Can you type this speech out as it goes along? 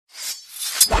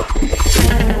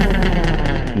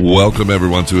Welcome,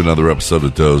 everyone, to another episode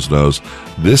of Doe's Knows.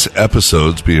 This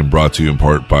episode's being brought to you in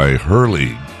part by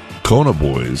Hurley, Kona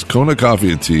Boys, Kona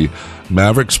Coffee and Tea,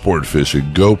 Maverick Sport Fishing,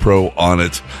 GoPro On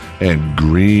It, and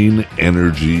Green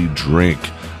Energy Drink.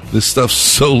 This stuff's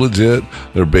so legit.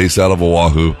 They're based out of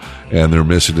Oahu, and their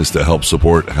mission is to help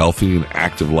support healthy and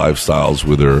active lifestyles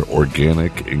with their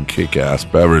organic and kick-ass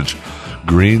beverage.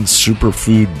 Green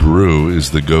Superfood Brew is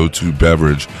the go-to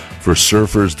beverage for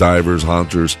surfers, divers,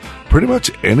 hunters, pretty much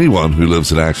anyone who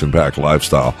lives an action-packed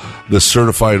lifestyle. This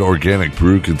certified organic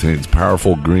brew contains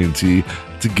powerful green tea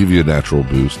to give you a natural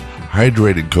boost,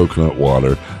 hydrated coconut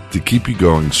water to keep you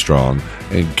going strong,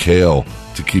 and kale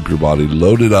to keep your body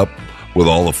loaded up with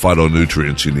all the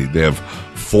phytonutrients you need. They have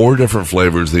 4 different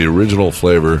flavors. The original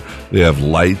flavor, they have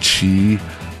lychee,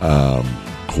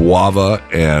 guava,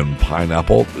 and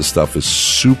pineapple. This stuff is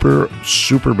super,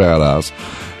 super badass.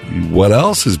 What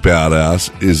else is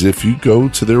badass is if you go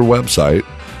to their website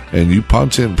and you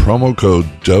punch in promo code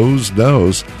Doe's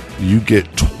Knows, you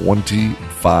get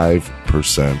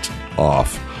 25%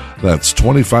 off. That's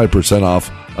 25% off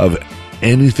of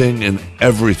anything and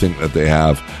everything that they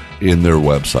have in their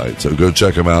website. So go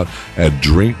check them out at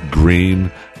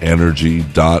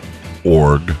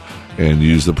drinkgreenenergy.org and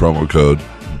use the promo code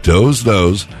Doe's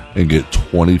Knows and get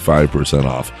 25%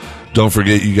 off. Don't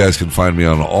forget, you guys can find me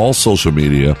on all social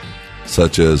media,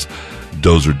 such as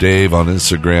Dozer Dave on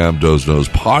Instagram, Doe's Knows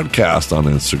Podcast on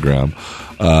Instagram,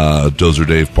 Dozer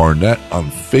Dave Barnett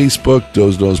on Facebook,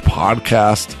 Doe's Knows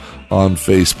Podcast on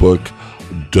Facebook,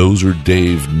 Dozer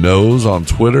Dave Knows on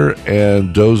Twitter,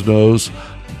 and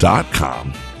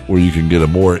doesknows.com, where you can get a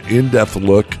more in-depth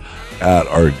look at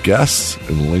our guests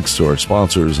and links to our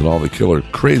sponsors and all the killer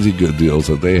crazy good deals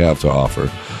that they have to offer.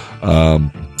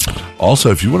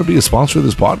 Also, if you want to be a sponsor of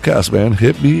this podcast, man,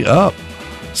 hit me up.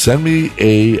 Send me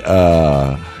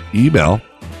a email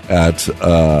at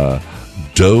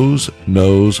Doe's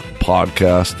Knows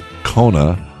Podcast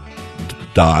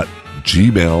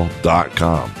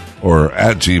Kona.gmail.com or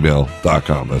at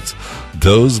gmail.com. That's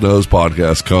Doe's Knows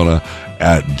Podcast Kona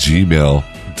at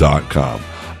gmail.com.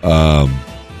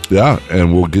 Yeah,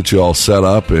 and we'll get you all set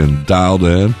up and dialed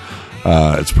in.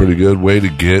 It's a pretty good way to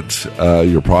get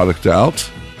your product out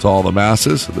to all the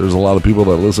masses. There's a lot of people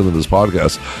that listen to this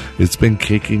podcast. It's been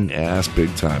kicking ass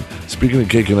big time. Speaking of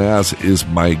kicking ass, is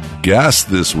my guest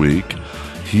this week.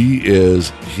 He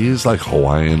is like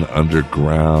Hawaiian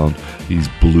underground. He's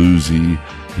bluesy.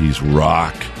 He's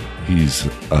rock. He's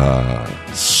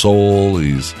soul.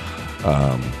 He's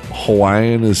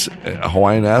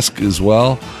Hawaiian-esque as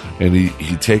well. And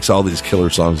he takes all these killer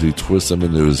songs, he twists them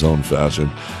into his own fashion.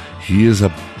 He is a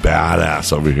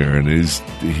badass over here, and he's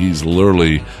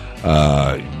literally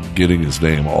getting his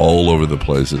name all over the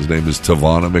place. His name is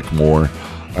Tavana McMore.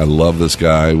 I love this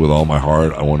guy with all my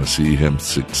heart. I want to see him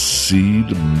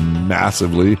succeed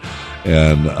massively.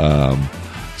 And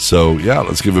so, yeah,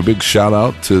 let's give a big shout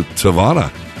out to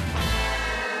Tavana.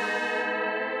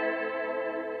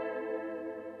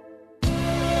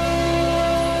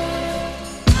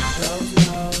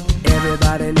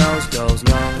 Everybody knows Doe's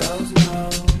Knows.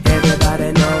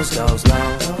 Everybody knows Doe's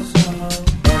Knows.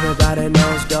 Everybody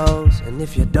knows Doe's, and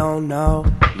if you don't know,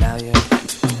 now you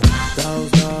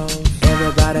Doe's Knows.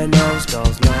 Everybody knows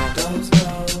Doe's Knows.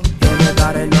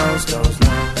 Everybody knows Doe's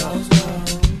Knows.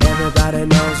 Everybody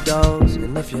knows Doe's,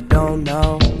 and if you don't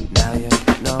know, now you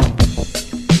know.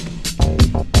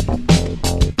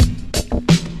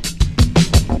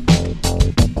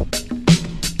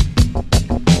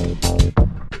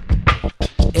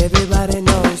 Everybody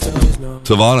knows Doe's Knows.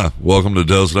 Tavana, welcome to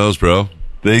Doe's Knows, bro.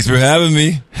 Thanks for having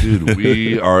me. Dude,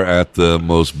 we are at the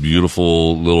most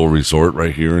beautiful little resort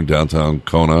right here in downtown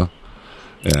Kona.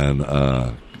 And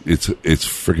it's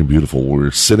freaking beautiful.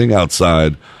 We're sitting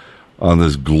outside on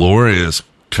this glorious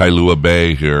Kailua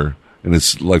Bay here, and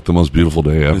it's like the most beautiful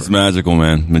day ever. It's magical,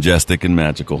 man. Majestic and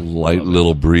magical. Light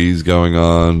little breeze going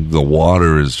on. The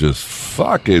water is just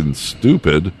fucking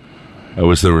stupid. I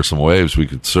wish there were some waves we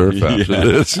could surf after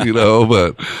this,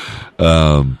 but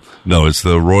no, it's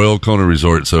the Royal Kona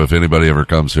Resort, so if anybody ever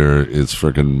comes here, it's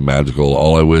freaking magical.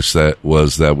 All I wish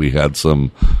was that we had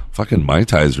some fucking Mai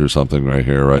Tais or something right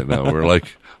here right now. We're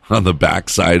like on the back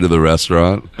side of the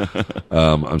restaurant.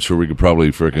 I'm sure we could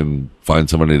probably freaking find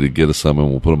somebody to get us some, and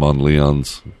we'll put them on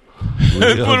Leon's.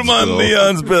 Put him on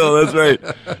Leon's bill. That's right.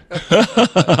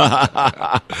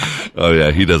 Oh,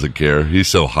 yeah. He doesn't care. He's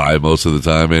so high most of the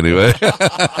time anyway.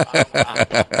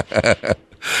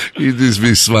 He'd just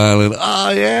be smiling. Oh,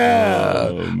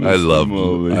 yeah. I love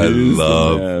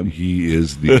him. He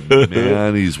is the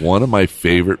man. He's one of my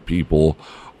favorite people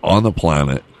on the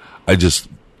planet. I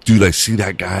see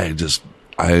that guy.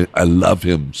 I love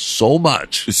him so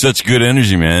much. It's such good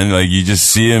energy, man. Like, you just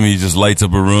see him, he just lights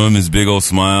up a room, his big old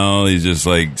smile. He's just,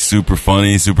 like, super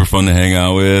funny, super fun to hang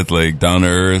out with, like, down to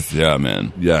earth. Yeah,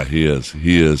 man. Yeah, he is.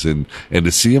 And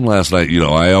to see him last night,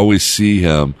 I always see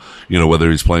him,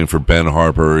 whether he's playing for Ben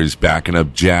Harper or he's backing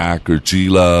up Jack or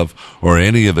G-Love or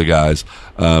any of the guys,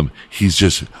 he's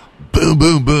just boom,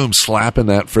 boom, boom, slapping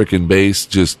that freaking bass,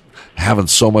 just having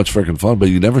so much freaking fun, but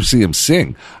you never see him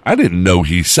sing. I didn't know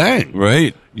he sang.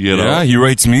 Right. Yeah, he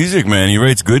writes music, man. He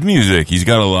writes good music. He's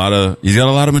got a lot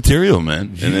of material,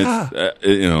 man. And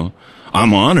it's,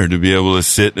 I'm honored to be able to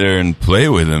sit there and play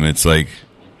with him. It's like,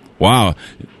 wow.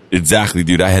 Exactly,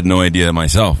 dude. I had no idea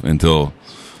myself until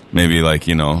maybe like,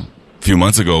 a few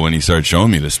months ago when he started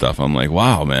showing me this stuff. I'm like,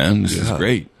 wow, man, this is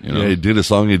great. Yeah, he did a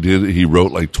song he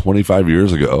wrote like 25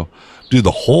 years ago. Dude,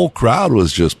 the whole crowd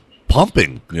was just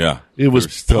pumping. Yeah. It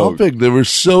was pumping. They were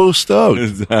so stoked.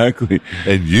 Exactly.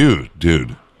 And you,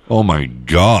 dude, oh my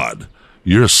God,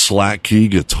 your slack key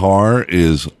guitar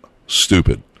is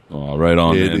stupid. Oh, right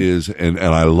on, It man. is, and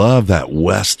I love that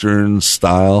Western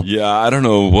style. Yeah, I don't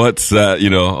know what's that, a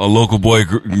local boy,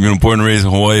 born and raised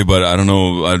in Hawaii, but I don't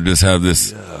know, I just have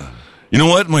this. You know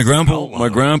what? My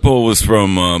grandpa was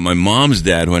from my mom's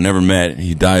dad, who I never met.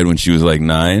 He died when she was like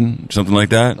 9, something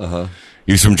like that. Uh-huh.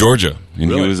 He was from Georgia, and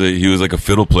Really? he was like a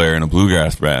fiddle player in a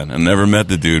bluegrass band. I never met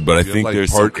the dude, but I think like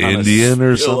there's part some kind Indian of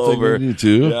or something spillover. in you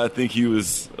too? Yeah, I think he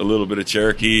was a little bit of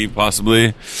Cherokee,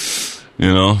 possibly.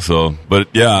 So, but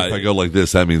yeah. If I go like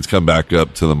this, that means come back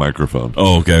up to the microphone.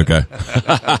 Oh, okay.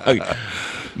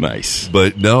 Nice.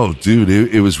 But no, dude,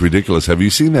 it was ridiculous. Have you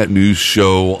seen that new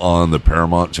show on the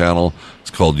Paramount channel? It's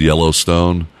called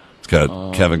Yellowstone. It's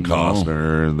got Kevin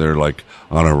Costner, and they're like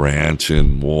on a ranch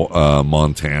in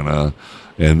Montana,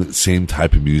 and same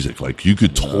type of music. Like, you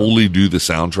could totally do the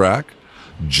soundtrack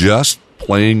just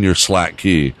playing your slack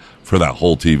key for that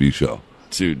whole TV show.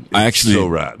 Dude, I actually so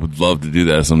rad. would love to do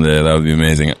that someday. That would be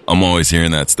amazing. I'm always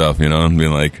hearing that stuff, and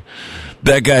being like,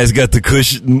 that guy's got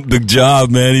the job,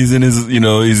 man. He's in his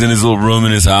little room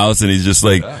in his house, and he's just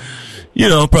like,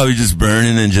 probably just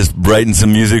burning and just writing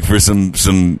some music for some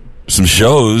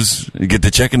shows. You get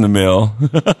the check in the mail.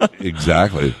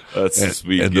 Exactly. That's a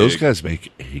sweet and gig. those guys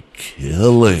make a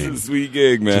killing. Sweet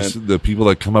gig, man. Just the people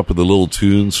that come up with the little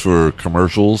tunes for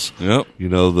commercials. Yep. The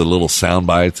little sound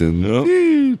bites and Yep.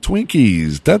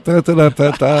 Twinkies. Da, da, da, da,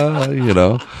 da,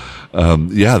 da,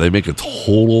 yeah, they make a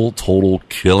total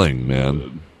killing,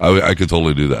 man. I could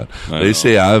totally do that. They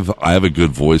say I have a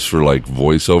good voice for like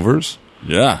voiceovers.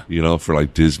 Yeah. For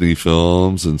like Disney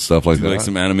films and stuff like Do you that. like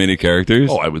some animated characters?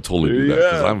 Oh, I would totally do that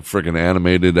because I'm freaking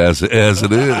animated as it is,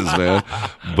 man.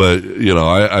 But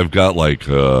I've got like,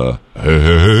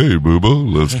 hey, boo-boo,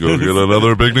 let's go get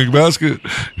another picnic basket,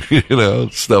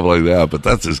 stuff like that. But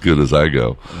that's as good as I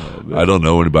go. I don't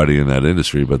know anybody in that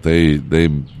industry, but they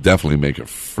definitely make a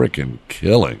freaking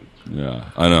killing. Yeah,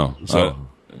 I know. So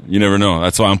you never know.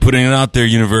 That's why I'm putting it out there,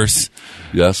 universe.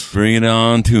 yes, Bring it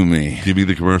on to me. give me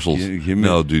the commercials. Give me-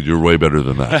 No, dude, you're way better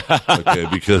than that. Okay,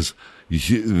 because.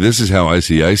 This is how I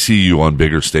see you on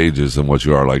bigger stages than what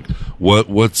you are. Like,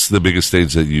 what's the biggest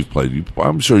stage that you've played?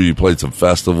 I'm sure you played some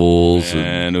festivals.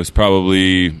 And it was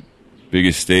probably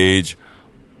biggest stage.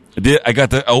 I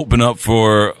got to open up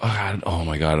for. Oh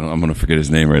my god! I'm gonna forget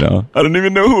his name right now. I don't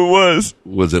even know who it was.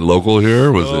 Was it local here?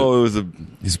 Or was it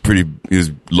He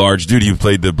was large dude. He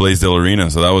played the Blaisdell Arena,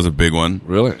 so that was a big one.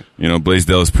 really?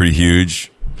 Blaisdell is pretty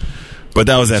huge, but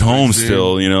that was at home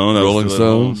still. That was Rolling still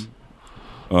at home. Stones?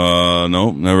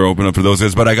 No, never opened up for those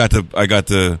guys. But I got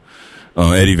to.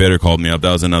 Eddie Vedder called me up.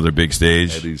 That was another big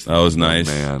stage. That was nice.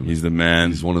 Man. He's the man.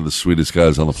 He's one of the sweetest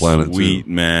guys on the planet. Sweet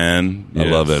too. man. I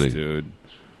love Yes, Eddie. dude.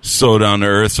 So down to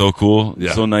earth, so cool.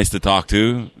 Yeah. So nice to talk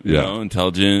to. Yeah.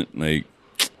 Intelligent, like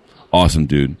awesome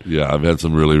dude. Yeah, I've had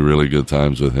some really, really good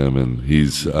times with him, and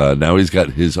he's now he's got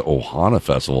his Ohana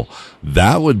Festival.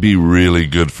 That would be really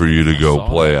good for you to go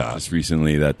play at. Just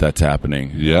recently that's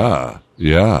happening. Yeah.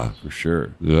 For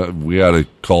sure. Yeah, we got to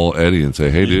call Eddie and say,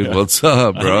 "Hey, dude, what's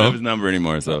up, I don't have bro?" his number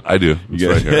anymore, so I do. It's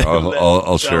right here.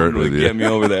 I'll share it with you. Get me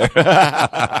over there.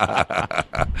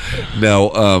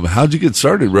 Now, how'd you get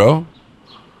started, bro?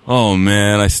 Oh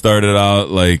man, I started out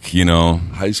like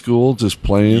High school, just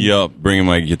playing. Yup, bringing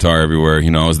my guitar everywhere.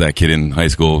 I was that kid in high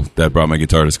school that brought my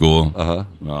guitar to school.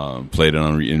 Played it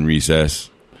in recess,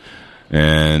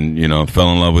 and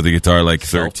fell in love with the guitar like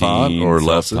 13. Self-taught or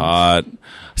lessons?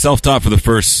 Self-taught for the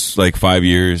first like 5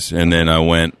 years, and then I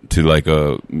went to like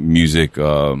a music.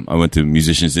 I went to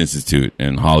Musicians Institute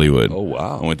in Hollywood. Oh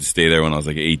wow! I went to stay there when I was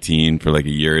like 18 for like a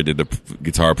year. I did the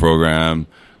guitar program.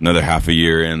 Another half a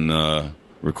year in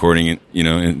recording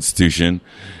institution,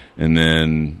 and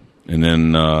then And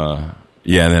then,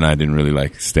 then I didn't really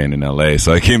like staying in LA.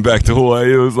 So I came back to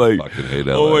Hawaii. It was like, Fucking hate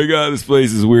LA. oh my God, this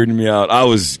place is weirding me out. I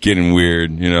was getting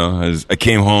weird, you know. I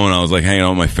came home and I was like hanging out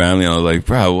with my family. And I was like,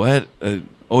 bro, what?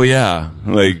 Oh yeah.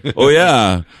 Like, oh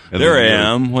yeah. There I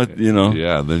am. What, you know.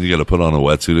 Yeah, and then you got to put on a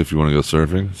wetsuit if you want to go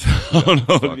surfing. Oh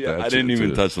no. Fuck Yeah, that I didn't shit, even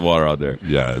too. touch the water out there.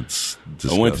 Yeah, it's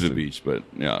disgusting. I went to the beach, but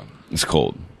yeah, it's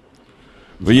cold.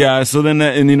 But yeah, so then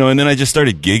and then I just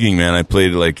started gigging, man. I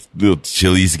played like little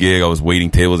Chili's gig. I was waiting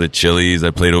tables at Chili's.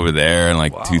 I played over there in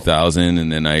like 2000,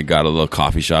 and then I got a little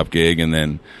coffee shop gig, and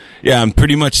then I'm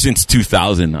pretty much since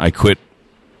 2000 I quit.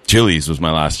 Chili's was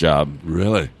my last job.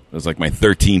 Really? It was like my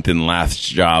 13th and last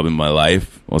job in my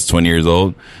life. I was 20 years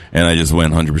old, and I just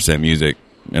went 100% music,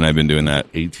 and I've been doing that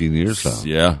 18 years now.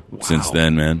 Yeah, since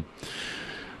then, man.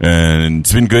 And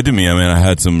it's been good to me. I mean, I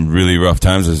had some really rough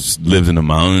times. I just lived in the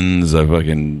mountains. I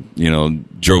fucking,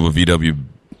 drove a VW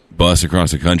bus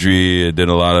across the country. I did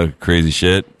a lot of crazy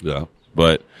shit. Yeah.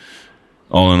 But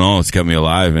all in all, it's kept me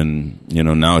alive. And,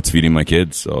 now it's feeding my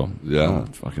kids. So, Yeah. I'm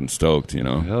fucking stoked,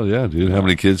 Hell yeah, dude. How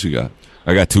many kids you got?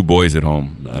 I got 2 boys at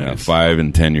home. Nice. Yeah, 5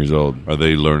 and 10 years old. Are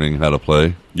they learning how to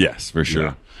play? Yes, for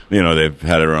sure. They've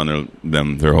had it around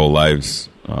them their whole lives.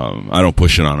 I don't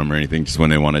push it on them or anything. Just when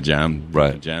they want to jam,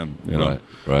 Right. jam.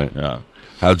 Right. Yeah.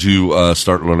 How'd you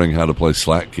start learning how to play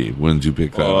slack key? When did you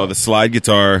pick that up? The slide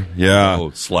guitar. Yeah.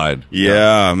 Oh, slide.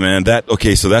 Yeah, man.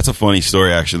 So that's a funny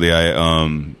story, actually.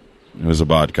 It was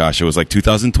about, it was like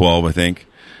 2012, I think.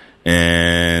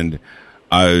 And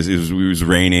it was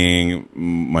raining.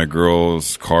 My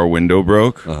girl's car window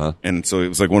broke. Uh-huh. And so it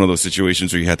was like one of those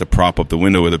situations where you had to prop up the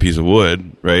window with a piece of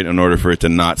wood, right? In order for it to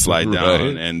not slide down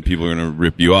Right. and people are going to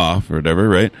rip you off or whatever,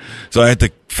 right? So I had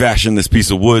to fashion this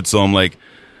piece of wood. So I'm like,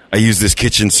 I use this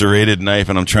kitchen serrated knife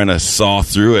and I'm trying to saw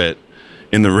through it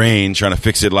in the rain, trying to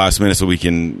fix it last minute so we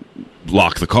can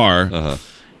lock the car. Uh-huh.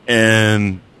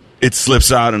 And it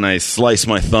slips out and I slice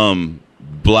my thumb,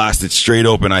 blast it straight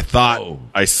open. I thought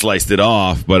I sliced it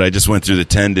off, but I just went through the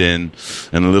tendon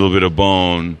and a little bit of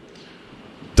bone.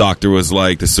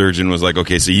 The surgeon was like,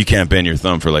 okay, so you can't bend your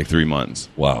thumb for like 3 months.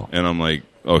 Wow. And I'm like,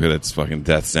 okay, that's fucking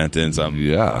death sentence. How am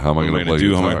I going to play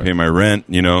do? How am I going to pay my rent?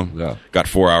 Yeah. Got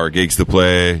 4-hour gigs to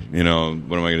play. What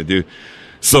am I going to do?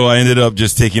 So I ended up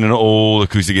just taking an old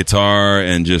acoustic guitar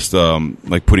and just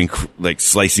putting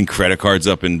slicing credit cards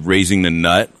up and raising the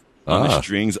nut on the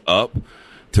strings up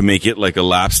to make it like a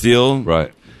lap steel.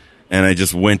 Right. And I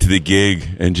just went to the gig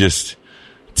and just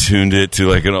tuned it to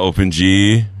like an open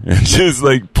G and just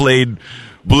like played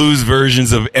blues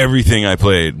versions of everything I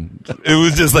played. It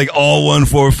was just like all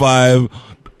 1-4-5.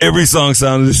 Every song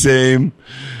sounded the same.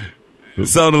 It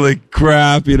sounded like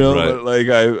crap, Right. but like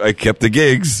I kept the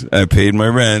gigs. I paid my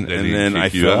rent, and then I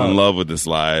fell out. in love with the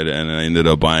slide, and I ended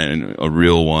up buying a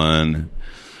real one.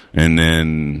 And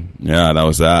then that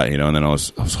was that, and then I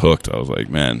was hooked. I was like,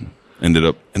 man, ended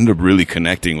up really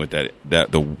connecting with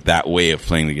that way of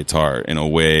playing the guitar in a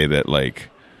way that like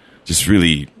just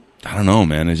really, I don't know,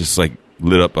 man, it just like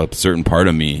lit up a certain part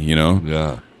of me,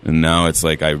 Yeah. And now it's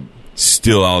like I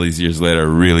still, all these years later,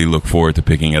 really look forward to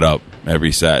picking it up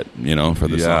every set, for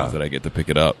the songs that I get to pick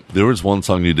it up. There was one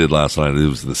song you did last night. It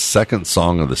was the second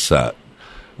song of the set.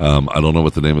 I don't know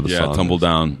what the name of the song Tumble is.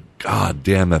 Down. God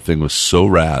damn, that thing was so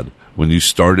rad. When you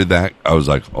started that, I was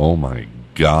like, oh my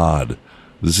God.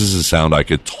 This is a sound I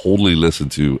could totally listen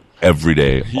to every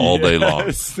day, all day long.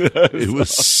 It was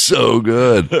so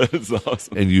good. That's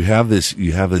awesome. And you have this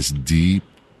deep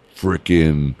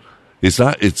freaking, it's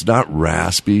not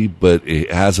raspy, but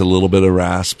it has a little bit of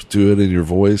rasp to it in your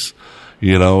voice,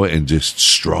 and just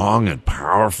strong and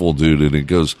powerful, dude. And it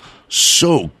goes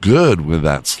so good with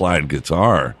that slide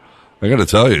guitar. I got to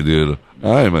tell you, dude,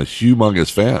 I am a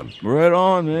humongous fan. Right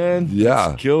on, man.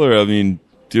 Yeah. It's killer. I mean,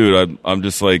 dude, I'm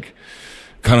just like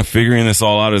kind of figuring this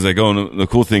all out as I go. And the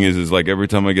cool thing is like every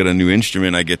time I get a new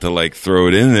instrument, I get to like throw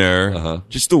it in there. Uh-huh.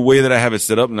 Just the way that I have it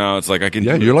set up now, it's like I can.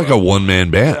 Yeah, do you're it. like a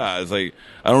one-man band. Yeah, it's like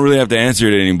I don't really have to answer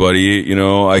to anybody.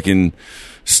 I can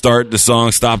start the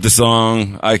song, stop the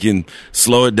song. I can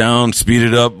slow it down, speed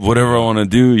it up, whatever I want to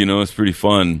do. It's pretty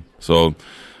fun. So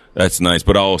that's nice.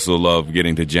 But I also love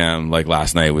getting to jam like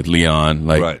last night with Leon.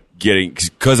 Like Right.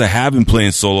 because I have been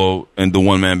playing solo and the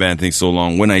one-man band thing so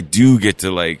long. When I do get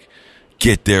to like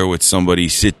get there with somebody,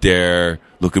 sit there,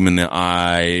 look them in the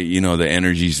eye, the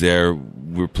energy's there.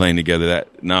 we're playing together,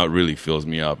 that now it really fills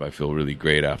me up. I feel really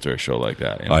great after a show like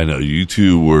that. I know you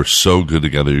two were so good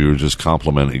together. You were just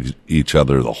complimenting each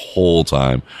other the whole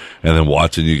time, and then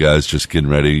watching you guys just getting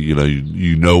ready.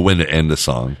 You know when to end a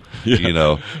song.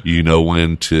 Yeah. You know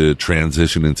when to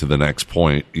transition into the next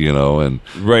point. And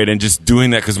right, and just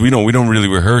doing that because we don't really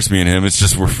rehearse, me and him. It's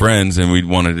just we're friends, and we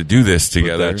wanted to do this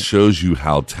together. That shows you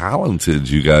how talented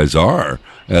you guys are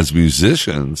as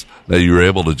musicians, that you're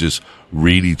able to just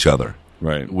read each other.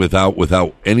 Right.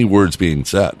 Without any words being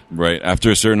said. Right.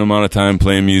 After a certain amount of time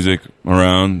playing music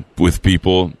around with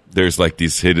people, there's like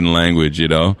this hidden language,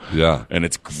 Yeah. And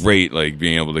it's great, like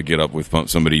being able to get up with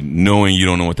somebody knowing you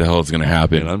don't know what the hell is going to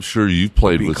happen. And I'm sure you've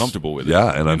played being with comfortable with it.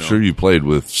 Yeah, and I'm sure you played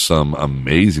with some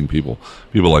amazing people.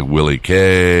 People like Willie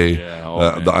K.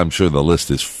 Yeah, I'm sure the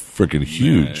list is freaking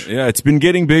huge. Yeah, it's been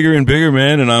getting bigger and bigger,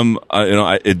 man, and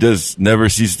it does never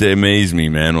cease to amaze me,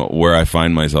 man, where I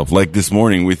find myself. Like this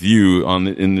morning with you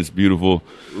in this beautiful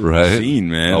scene,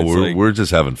 man. Oh, we're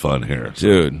just having fun here,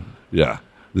 dude. Yeah,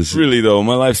 Really though,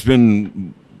 my life's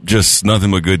been just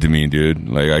nothing but good to me, dude.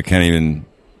 Like I can't even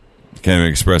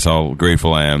express how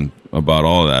grateful I am about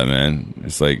all that, man.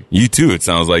 It's like you too. It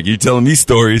sounds like you telling me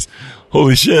stories.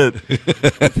 Holy shit.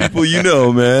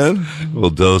 People man. Well,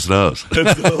 Doze knows.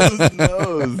 Doze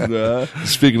knows, man.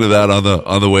 Speaking of that,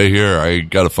 on the way here, I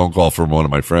got a phone call from one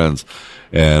of my friends,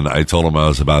 and I told him I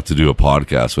was about to do a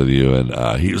podcast with you,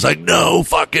 and he was like, no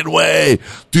fucking way.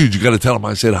 Dude, you got to tell him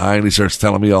I said hi, and he starts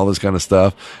telling me all this kind of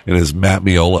stuff, and it's Matt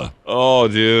Miola. Oh,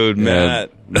 dude,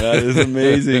 Matt. That is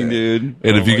amazing, dude.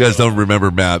 And if you guys don't remember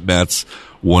Matt's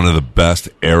one of the best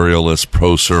aerialist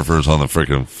pro surfers on the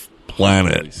freaking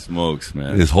planet. Holy smokes,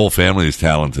 man. His whole family is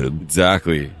talented.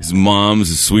 Exactly. His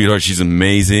mom's a sweetheart. She's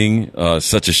amazing.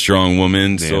 Such a strong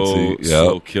woman. Nancy,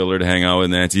 so killer to hang out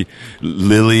with. Nancy.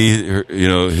 Lily,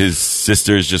 his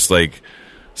sister is just like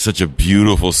such a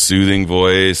beautiful, soothing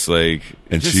voice.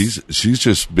 And she's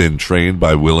just been trained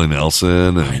by Willie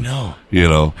Nelson. And, I know.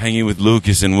 Hanging with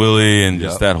Lucas and Willie, and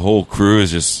just that whole crew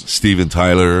is just Steven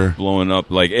Tyler blowing up.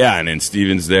 And then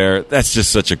Steven's there. That's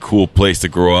just such a cool place to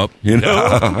grow up. I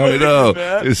know.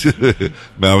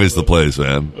 Maui's the place,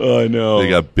 man. Oh, I know. They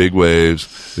got big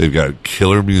waves. They've got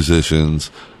killer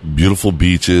musicians, beautiful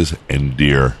beaches, and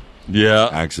deer. Yeah.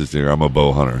 Axis deer. I'm a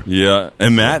bow hunter. Yeah.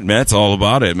 And Matt's all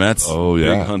about it. Matt's a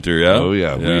big hunter, yeah? Oh,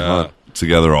 yeah. We hunt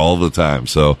together all the time.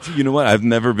 So you know what? I've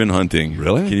never been hunting.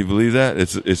 Really? Can you believe that?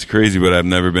 It's crazy, but I've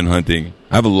never been hunting.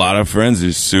 I have a lot of friends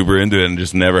who's super into it and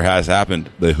just never has happened.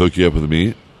 They hook you up with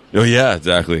meat? Oh, yeah,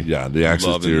 exactly. Yeah, the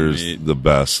Axis deer is the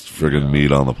best friggin'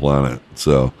 meat on the planet.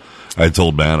 So I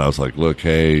told Matt, I was like, look,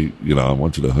 hey, I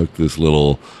want you to hook this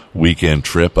little weekend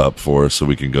trip up for us so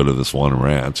we can go to this one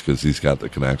ranch because he's got the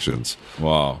connections.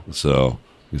 Wow. So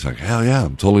he's like, hell yeah,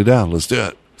 I'm totally down. Let's do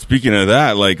it. Speaking of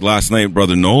that, last night,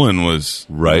 Brother Nolan was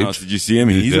right. Did you see him?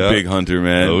 He's a big hunter,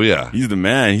 man. Oh, yeah. He's the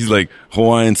man. He's like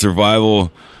Hawaiian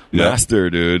survival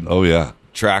master, dude. Oh, yeah.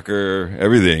 Tracker,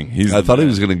 everything. I thought he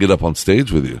was going to get up on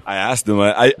stage with you. I asked him.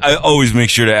 I always make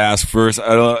sure to ask first.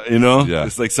 I don't, Yeah.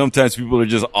 It's like sometimes people are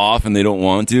just off and they don't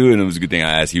want to, and it was a good thing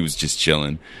I asked. He was just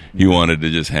chilling. He wanted to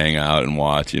just hang out and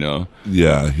watch,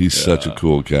 Yeah, he's such a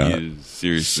cool cat. He is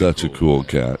seriously such a cool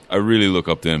cat. I really look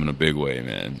up to him in a big way,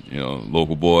 man.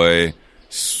 Local boy,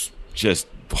 just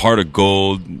heart of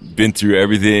gold, been through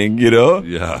everything,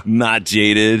 Yeah. Not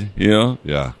jaded,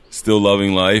 Yeah. Still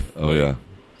loving life. Oh, yeah.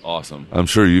 Awesome. I'm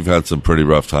sure you've had some pretty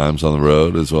rough times on the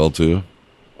road as well, too.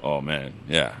 Oh, man.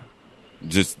 Yeah.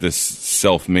 Just this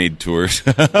self-made tours.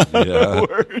 Yeah.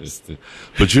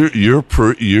 But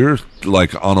you're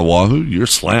like on Oahu, you're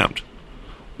slammed.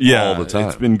 Yeah. All the time.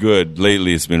 It's been good.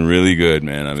 Lately, it's been really good,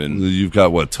 man. You've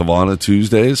got what, Tavana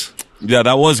Tuesdays? Yeah,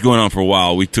 that was going on for a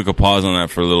while. We took a pause on that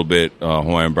for a little bit.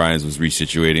 Hawaiian Brian's was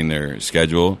resituating their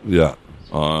schedule. Yeah.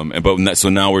 So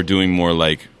now we're doing more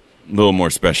a little more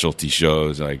specialty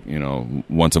shows,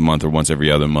 once a month or once every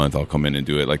other month I'll come in and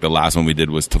do it. Like the last one we did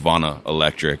was Tavana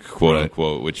Electric, quote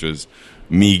unquote, which was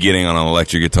me getting on an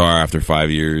electric guitar after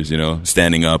 5 years,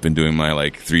 standing up and doing my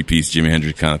 3-piece Jimi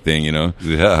Hendrix kind of thing,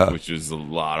 Yeah. Which was a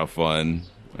lot of fun.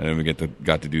 I never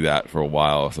got to do that for a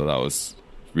while, so that was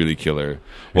really killer.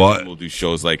 Well, we'll do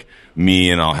shows like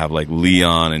me, and I'll have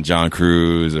Leon and John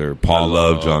Cruz or Paul. I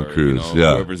love John Cruz.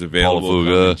 Yeah, whoever's available, Paul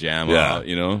Fuga. Jam out.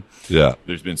 Yeah.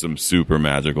 There's been some super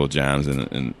magical jams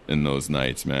in those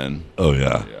nights, man. Oh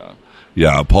yeah. Yeah.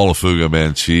 Yeah, Paula Fuga,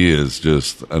 man, she is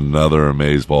just another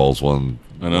amazeballs one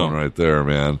right there,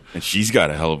 man. And she's got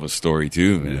a hell of a story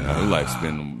too, man. Yeah. Her life's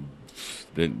been.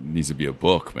 It needs to be a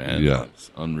book, man. Yeah,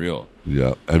 it's unreal.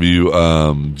 Yeah. Have you?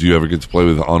 Do you ever get to play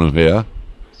with Anu Hea?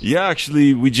 Yeah,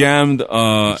 actually, we jammed. She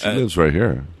lives right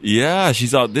here. Yeah,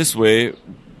 she's out this way.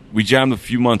 We jammed a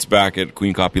few months back at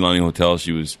Queen Kapilani Hotel.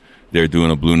 She was there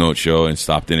doing a Blue Note show and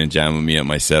stopped in and jammed with me at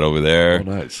my set over there. Oh,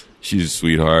 nice. She's a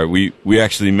sweetheart. We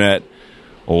actually met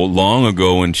long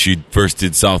ago when she first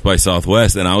did South by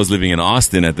Southwest, and I was living in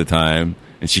Austin at the time.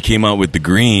 And she came out with The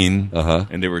Green,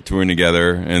 and they were touring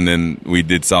together. And then we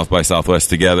did South by Southwest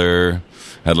together.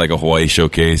 Had like a Hawaii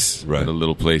showcase at a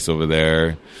little place over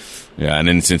there. Yeah, and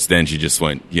then since then she just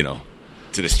went,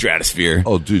 to the stratosphere.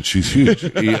 Oh, dude, she's huge.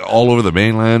 All over the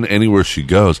mainland, anywhere she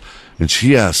goes. And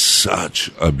she has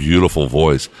such a beautiful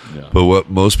voice. Yeah. But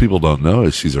what most people don't know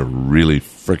is she's a really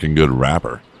freaking good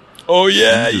rapper. Oh,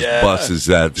 yeah, she just busts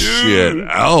that shit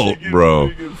out,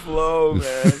 bro. Flow, man.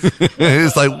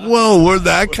 It's like, whoa, where'd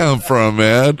that come from,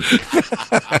 man?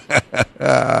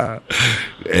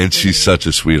 And she's such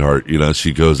a sweetheart.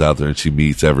 She goes out there and she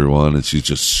meets everyone, and she's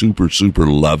just super, super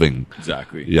loving.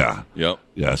 Exactly. Yeah. Yep.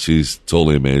 Yeah, she's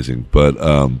totally amazing. But,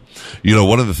 one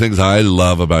of the things I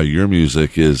love about your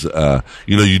music is,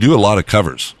 you do a lot of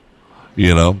covers.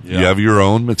 You have your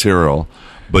own material.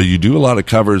 But you do a lot of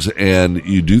covers, and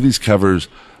you do these covers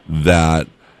that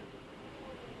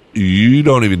you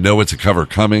don't even know it's a cover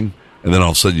coming, and then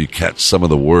all of a sudden you catch some of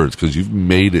the words because you've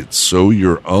made it so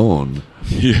your own.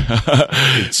 Yeah.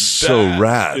 It's so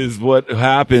rad. That is what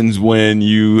happens when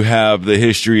you have the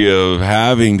history of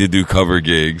having to do cover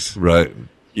gigs. Right.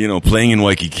 Playing in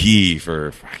Waikiki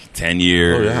for 10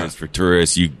 years for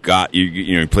tourists.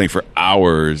 You're playing for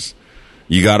hours.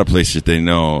 You got to play shit they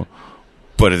know.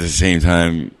 But at the same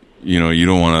time, you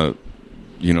don't want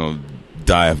to,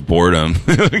 die of boredom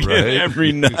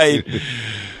every night.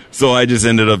 So I just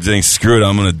ended up saying, screw it,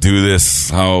 I'm going to do this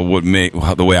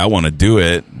the way I want to do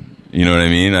it. You know what I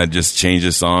mean? I just change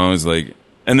the songs. And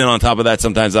then on top of that,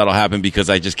 sometimes that'll happen because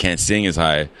I just can't sing as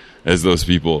high as those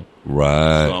people.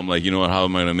 Right. So I'm like, you know what, how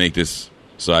am I going to make this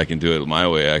so I can do it my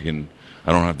way? I don't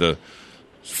have to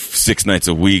 6 nights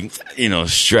a week,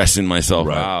 stressing myself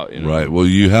out. Right. Well,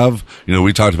 you have,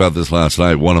 we talked about this last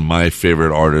night. One of my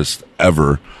favorite artists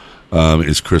ever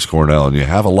is Chris Cornell, and you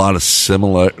have a lot of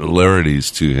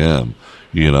similarities to him.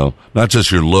 Not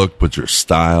just your look, but your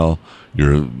style,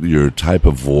 your type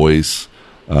of voice.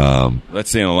 That's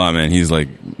saying a lot, man. He's like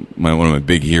one of my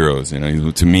big heroes.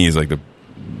 To me, he's like the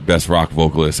best rock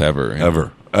vocalist ever.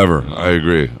 Ever. I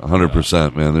agree,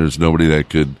 100%. Man, there's nobody that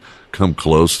could come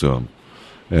close to him.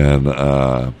 And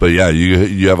but yeah,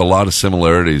 you have a lot of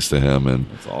similarities to him, and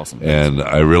that's awesome. And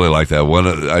I really like that one.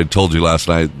 I told you last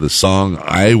night, the song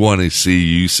I want to see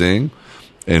you sing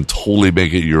and totally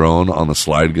make it your own on the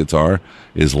slide guitar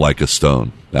is Like a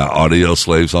Stone. That Audio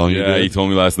Slave song. Yeah, you told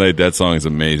me last night that song is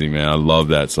amazing, man. I love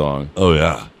that song. Oh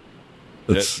yeah,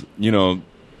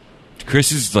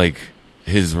 Chris is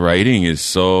his writing is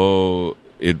so,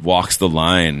 it walks the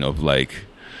line of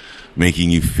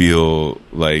making you feel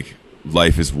like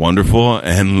life is wonderful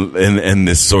and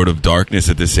this sort of darkness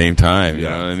at the same time. You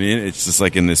know what I mean? It's just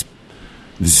in this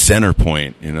center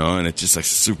point, and it's just a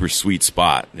super sweet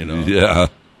spot, Yeah.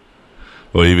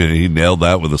 Well, even he nailed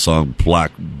that with the song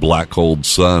Black Cold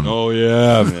Sun. Oh,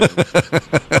 yeah, man.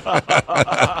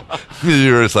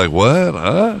 You were just like, what?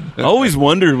 Huh? I always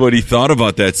wondered what he thought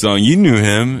about that song. You knew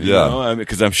him,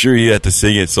 because I'm sure he had to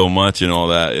sing it so much and all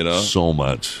that, So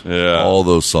much. Yeah. All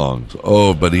those songs.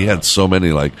 Oh, but he had so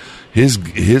many,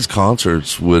 his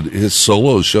concerts his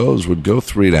solo shows would go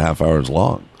 3.5 hours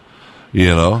long.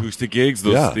 Acoustic gigs,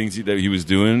 those things that he was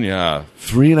doing,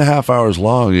 3.5 hours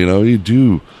long, he'd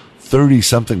do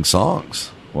 30-something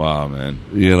songs. Wow, man.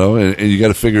 And you got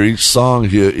to figure each song,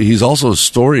 he's also a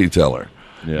storyteller.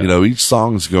 Yeah. Each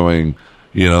song's going,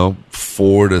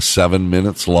 4 to 7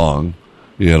 minutes long,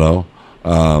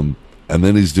 and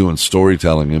then he's doing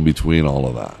storytelling in between all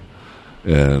of that.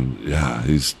 And,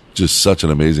 he's just such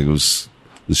an amazing,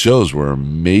 the shows were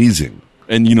amazing.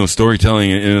 And,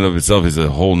 storytelling in and of itself is a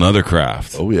whole nother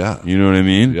craft. Oh, yeah. You know what I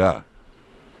mean? Yeah.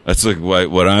 That's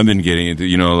what I've been getting into.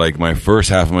 My first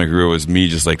half of my career was me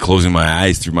just closing my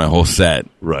eyes through my whole set.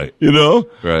 Right.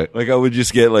 Right. I would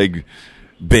just get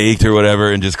baked or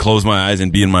whatever and just close my eyes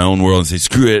and be in my own world and say,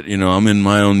 screw it, I'm in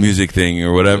my own music thing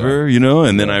or whatever,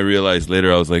 And then I realized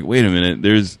later, I was like, wait a minute,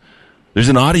 there's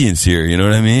an audience here, you know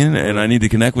what I mean? And I need to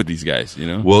connect with these guys,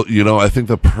 Well, I think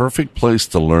the perfect place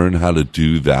to learn how to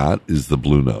do that is the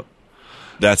Blue Note.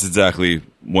 That's exactly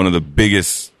one of the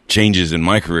biggest changes in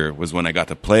my career was when I got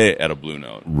to play at a Blue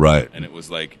Note. Right. And it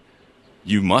was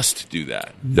you must do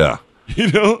that. Yeah.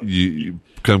 You You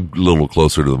come a little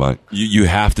closer to the mic. You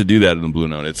have to do that in the Blue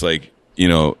Note. It's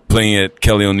playing at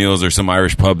Kelly O'Neill's or some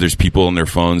Irish pub, there's people on their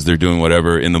phones, they're doing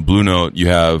whatever. In the Blue Note, you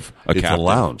have It's a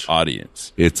lounge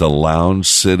audience. It's a lounge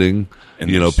sitting. And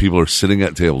people are sitting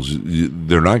at tables.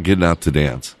 They're not getting out to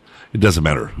dance. It doesn't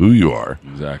matter who you are.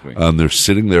 Exactly. They're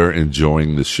sitting there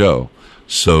enjoying the show.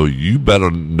 So you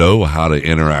better know how to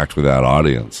interact with that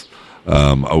audience.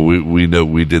 We know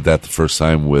we did that the first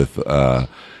time with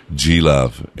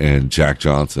G-Love and Jack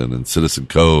Johnson and Citizen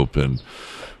Cope and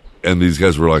these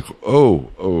guys were like,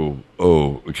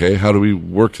 okay, how do we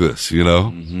work this?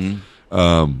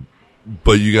 Mm-hmm.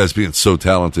 But you guys being so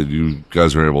talented, you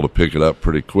guys are able to pick it up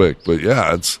pretty quick. But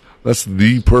yeah, that's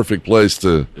the perfect place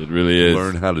to it really is.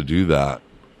 Learn how to do that.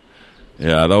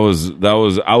 Yeah, that was.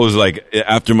 I was like,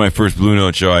 after my first Blue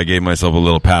Note show, I gave myself a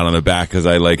little pat on the back because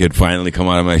I had finally come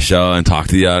out of my shell and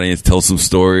talked to the audience, tell some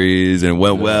stories, and it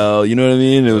went well. You know what I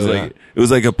mean? It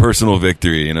was like a personal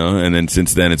victory, And then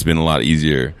since then, it's been a lot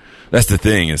easier. That's the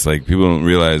thing. It's like people don't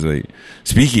realize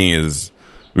speaking is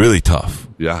really tough.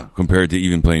 Yeah, compared to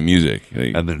even playing music.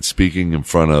 And then speaking in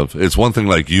front of, it's one thing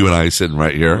like you and I sitting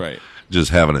right here, right,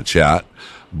 just having a chat,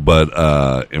 but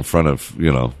in front of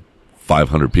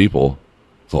 500 people.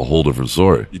 It's a whole different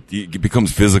story. It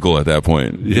becomes physical at that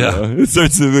point. Yeah. It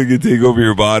starts to take over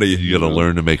your body. You got to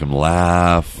learn to make them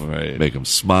laugh, right, make them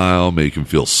smile, make them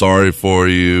feel sorry for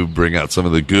you, bring out some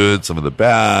of the good, some of the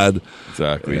bad.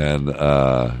 Exactly. And, Like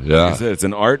I said, it's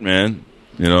an art, man.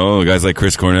 Guys like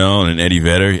Chris Cornell and Eddie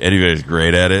Vedder. Eddie Vedder's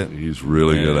great at it. He's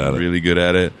really good at it. Really good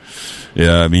at it.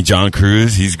 Yeah, I mean, John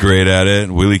Cruz, he's great at it.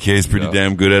 Willie K's pretty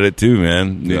damn good at it too,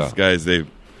 man. These guys, they've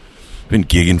been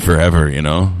gigging forever,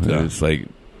 Yeah. It's like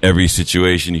every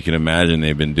situation you can imagine,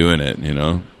 they've been doing it,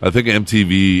 I think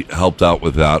MTV helped out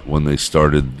with that when they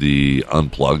started the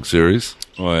Unplugged series.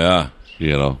 Oh, yeah.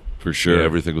 For sure. Yeah,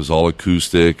 everything was all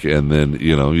acoustic, and then,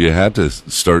 you had to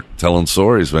start telling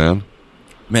stories, man.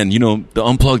 Man, the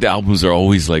Unplugged albums are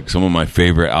always like some of my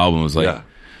favorite albums. Like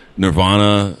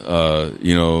Nirvana,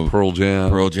 Pearl Jam.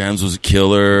 Pearl Jam's was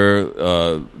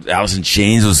killer. Alice in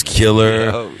Chains was killer.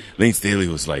 Yeah. Lane Staley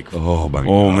was like, oh my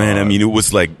god, man! I mean, it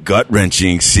was like gut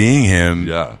wrenching seeing him.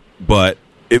 Yeah, but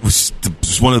it was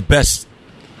one of the best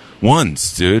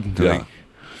ones, dude. Yeah.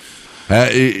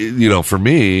 For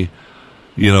me,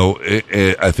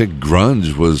 I think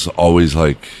grunge was always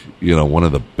like one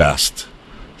of the best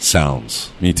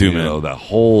sounds. Me too, man. That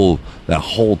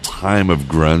whole time of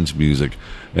grunge music,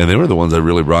 and they were the ones that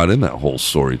really brought in that whole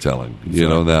storytelling.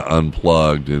 That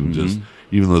Unplugged, and just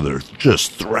even though they're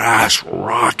just thrash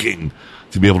rocking,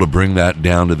 to be able to bring that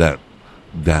down to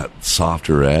that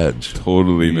softer edge.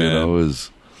 Totally, man.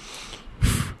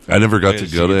 I never got to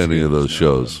go to any of those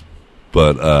shows.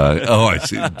 But I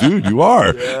see, dude, you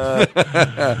are. Yeah.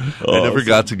 I never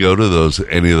got to go to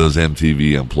any of those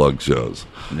MTV Unplugged shows.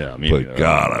 Yeah, but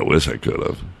God, I wish I could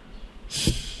have.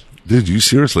 Dude, you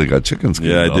seriously got chicken skin.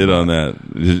 Yeah, I did on that.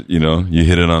 You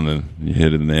hit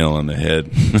the nail on the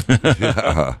head.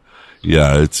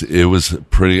 Yeah, it was a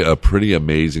pretty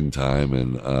amazing time,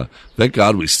 and thank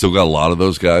God we still got a lot of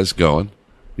those guys going.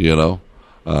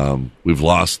 We've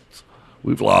lost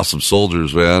some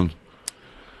soldiers, man.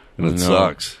 And it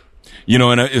sucks.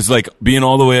 And it's like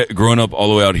growing up all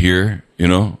the way out here,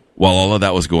 while all of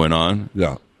that was going on.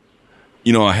 Yeah.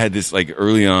 I had this, like,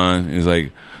 early on, it was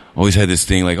like, always had this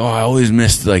thing, like, I always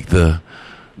missed, like, the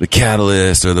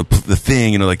Catalyst or the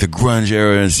thing, like the grunge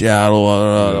era in Seattle,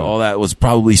 all that was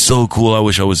probably so cool. I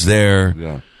wish I was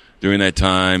there during that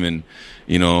time. And,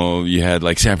 you had,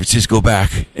 like, San Francisco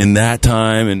back in that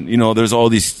time. And, there's all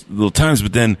these little times.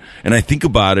 But then, and I think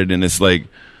about it, and it's like,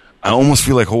 I almost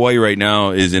feel like Hawaii right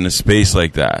now is in a space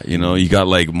like that. You got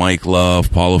like Mike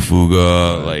Love, Paulo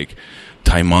Fuga, like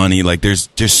Taimani. Like there's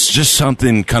just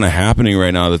something kind of happening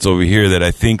right now that's over here that I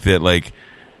think that like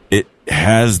it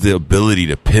has the ability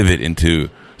to pivot into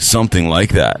something like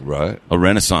that. Right. A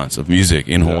renaissance of music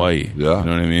in Hawaii. Yeah. You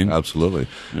know what I mean? Absolutely.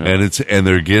 Yeah. And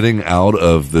they're getting out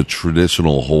of the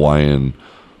traditional Hawaiian.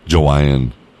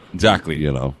 Exactly.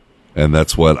 And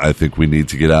that's what I think we need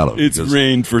to get out of. It's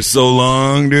rained for so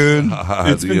long, dude.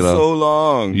 It's been so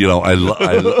long. I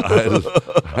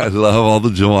love all the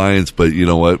Hawaiians, but you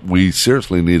know what? We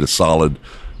seriously need a solid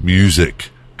music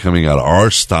coming out, our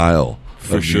style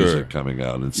for of sure music coming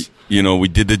out. It's we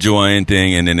did the Hawaiian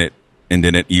thing, and then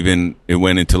it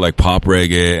went into like pop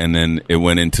reggae, and then it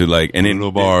went into like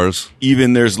Bruno Mars.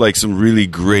 Even there's like some really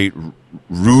great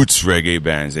roots reggae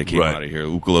bands that came out of here.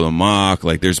 Ukula Lamak.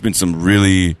 Like there's been some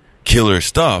really killer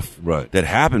stuff that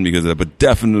happened because of that, but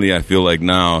definitely I feel like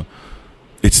now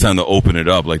it's time to open it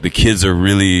up. Like the kids are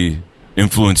really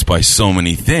influenced by so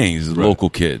many things,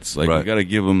 local kids. Like we got to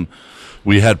give them.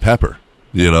 We had Pepper,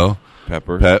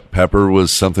 Pepper. Pepper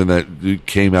was something that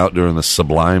came out during the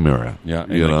Sublime era. Yeah,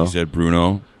 and you said,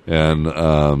 Bruno. And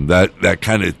that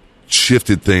kind of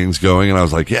shifted things going, and I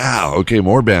was like, yeah, okay,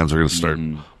 more bands are going to start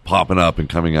popping up and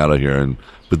coming out of here.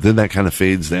 But then that kind of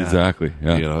fades down. Exactly,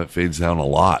 yeah. It fades down a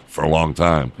lot for a long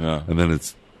time. Yeah. And then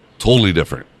it's totally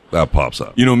different. That pops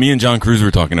up. Me and John Cruz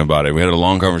were talking about it. We had a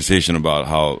long conversation about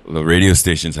how the radio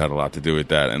stations had a lot to do with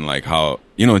that, and like how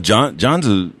John's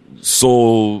a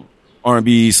soul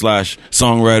R&B /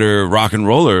 songwriter, rock and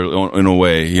roller in a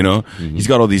way. He's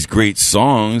got all these great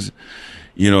songs,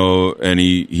 and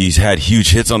he's had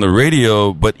huge hits on the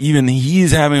radio, but even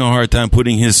he's having a hard time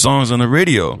putting his songs on the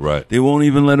radio. Right. They won't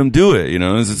even let him do it.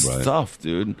 It's tough,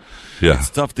 dude. Yeah.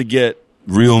 It's tough to get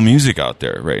real music out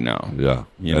there right now. Yeah.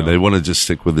 And they want to just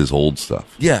stick with his old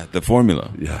stuff. Yeah, the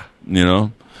formula. Yeah. Yeah.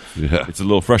 It's a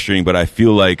little frustrating, but I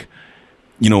feel like,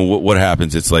 what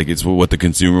happens, it's like it's what the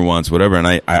consumer wants, whatever, and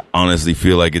I honestly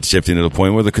feel like it's shifting to the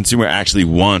point where the consumer actually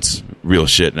wants real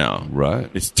shit now. Right.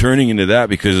 It's turning into that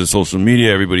because of social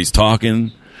media, everybody's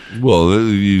talking. Well,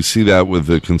 you see that with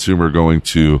the consumer going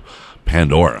to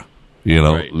Pandora,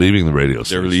 Right. leaving the radio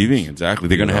station. They're leaving, exactly.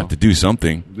 They're going to have to do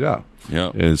something. Yeah.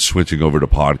 Yeah. And switching over to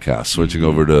podcasts, switching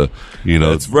over to,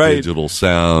 That's right. digital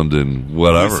sound and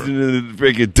whatever. Listen to the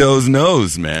freaking Doe's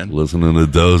Nose, man. Listening to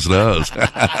Doe's Nose.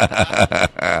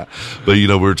 But,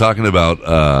 we're talking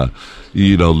about,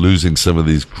 losing some of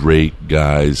these great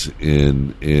guys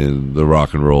in the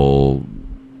rock and roll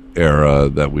era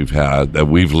that we've had, that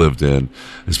we've lived in,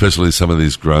 especially some of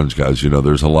these grunge guys.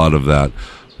 There's a lot of that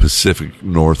Pacific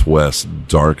Northwest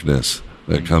darkness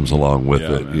that comes along with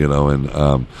it,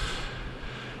 man.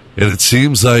 And it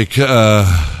seems like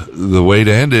the way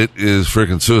to end it is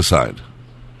freaking suicide.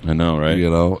 I know, right?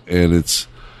 And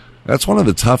that's one of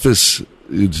the toughest,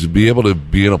 to be able to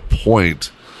be at a point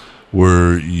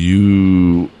where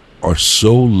you are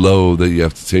so low that you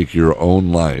have to take your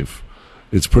own life.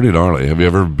 It's pretty gnarly. Have you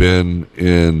ever been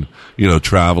in,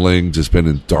 traveling, just been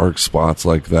in dark spots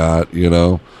like that,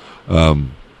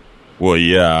 Well,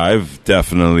 yeah, I've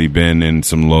definitely been in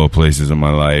some low places in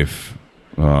my life.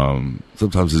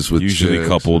 Sometimes it's with usually chicks.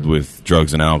 Coupled with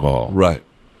drugs and alcohol. Right.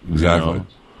 Exactly.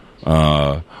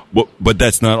 But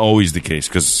that's not always the case,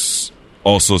 because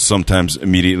also sometimes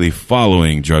immediately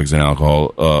following drugs and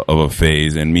alcohol of a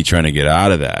phase and me trying to get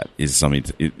out of that is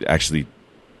actually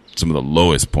some of the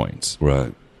lowest points.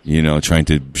 Right. Trying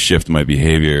to shift my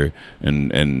behavior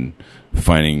and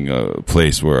finding a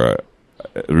place where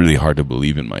really hard to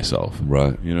believe in myself.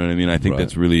 Right. You know what I mean? I think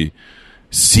that's really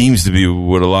seems to be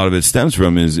what a lot of it stems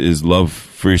from is love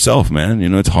for yourself, man.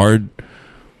 It's hard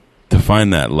to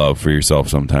find that love for yourself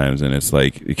sometimes, and it's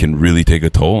like it can really take a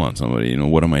toll on somebody.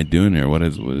 What am I doing here? What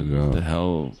the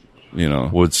hell?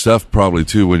 Well, it's tough probably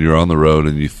too when you're on the road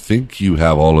and you think you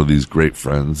have all of these great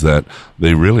friends that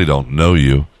they really don't know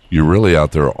you. You're really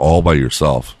out there all by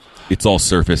yourself. It's all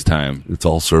surface time.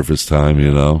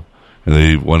 And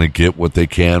they want to get what they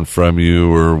can from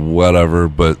you or whatever,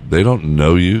 but they don't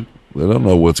know you. They don't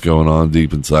know what's going on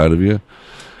deep inside of you.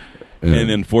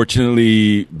 And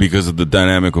unfortunately, because of the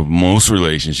dynamic of most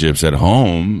relationships at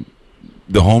home,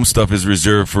 the home stuff is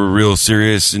reserved for real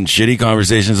serious and shitty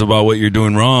conversations about what you're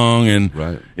doing wrong.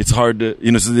 And it's hard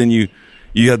to, so then you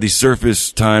have these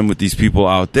surface time with these people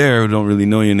out there who don't really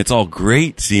know you, and it's all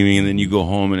great seeming, and then you go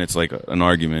home and it's like an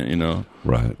argument,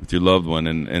 right, with your loved one.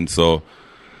 And so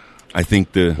I think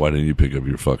why didn't you pick up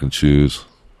your fucking shoes?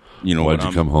 Why'd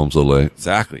you come home so late?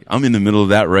 Exactly. I'm in the middle of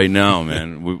that right now,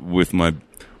 man, with my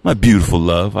beautiful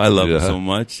love. I love her so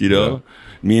much,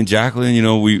 Me and Jacqueline,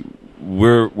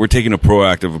 we're taking a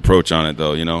proactive approach on it,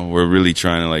 though. We're really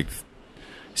trying to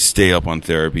stay up on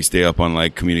therapy, stay up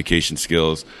on communication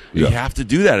skills. You have to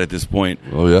do that at this point.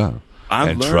 Oh yeah.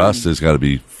 Trust has got to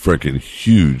be freaking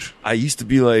huge. I used to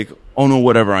be like, oh no,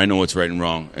 whatever. I know what's right and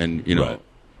wrong, and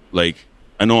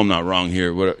I know I'm not wrong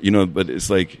here. But it's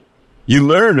like you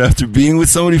learn after being with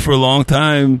somebody for a long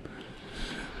time.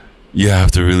 You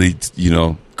have to really,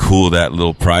 cool that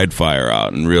little pride fire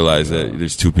out and realize that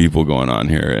there's two people going on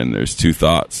here and there's two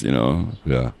thoughts,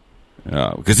 Yeah.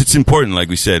 Because it's important, like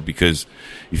we said, because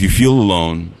if you feel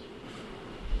alone,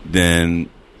 then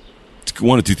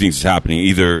one of two things is happening.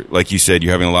 Either, like you said,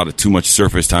 you're having too much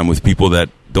surface time with people that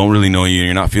don't really know you and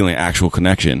you're not feeling actual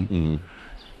connection. Mm-hmm.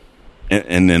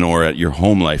 And then, or at your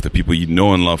home life, the people you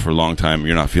know and love for a long time,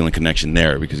 you're not feeling connection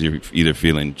there because you're either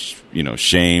feeling,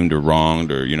 shamed or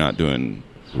wronged, or you're not doing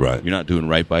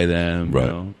right by them.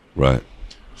 Right. Right.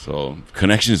 So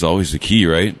connection is always the key,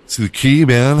 right? It's the key,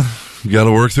 man. You got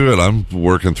to work through it. I'm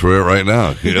working through it right now.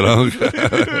 I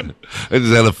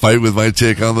just had a fight with my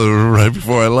chick right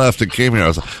before I left and came here. I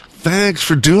was like, thanks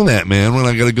for doing that, man, when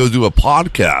I got to go do a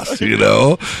podcast, you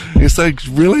know? It's like,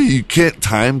 really? You can't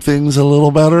time things a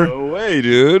little better? No way,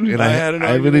 dude. And I had an I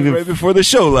haven't argument even- right before the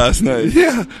show last night.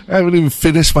 Yeah, I haven't even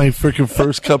finished my freaking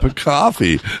first cup of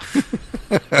coffee.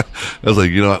 I was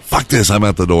like, you know what? Fuck this. I'm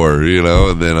at the door, you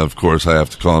know? And then, of course, I have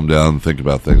to calm down and think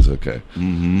about things. Okay.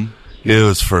 Mm-hmm. It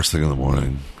was first thing in the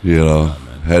morning, you know?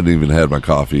 Hadn't even had my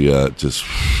coffee yet. Just,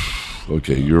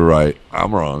 okay, you're right.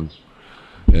 I'm wrong.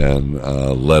 And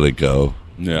let it go.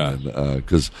 Yeah.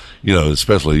 Because, you know,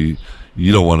 especially,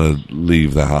 you don't want to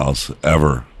leave the house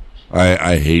ever.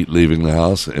 I hate leaving the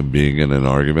house and being in an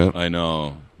argument. I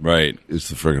know. Right. It's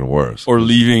the friggin' worst. Or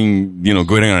leaving, you know,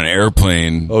 going on an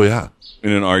airplane Oh, yeah.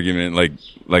 in an argument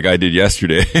like I did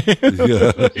yesterday.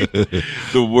 Yeah.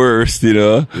 The worst, you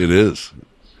know? It is.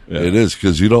 Yeah. It is,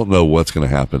 because you don't know what's going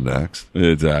to happen next.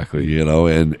 Exactly. You know,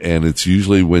 and it's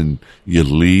usually when you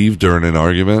leave during an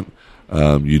argument,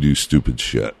 you do stupid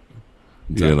shit.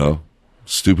 Exactly. You know?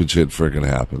 Stupid shit freaking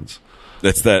happens.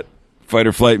 That's that fight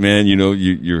or flight, man. You know,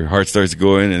 your heart starts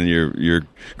going and your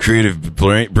creative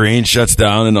brain shuts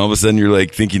down, and all of a sudden you're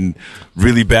like thinking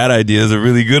really bad ideas or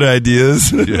really good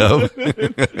ideas. Yeah.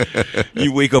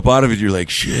 You wake up out of it, you're like,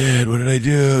 shit, what did I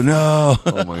do? No.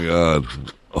 Oh, my God.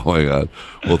 Oh, my God.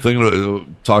 Well,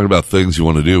 talking about things you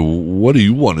want to do, what do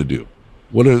you want to do?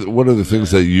 What are the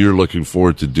things that you're looking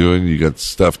forward to doing? You got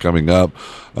stuff coming up.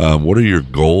 What are your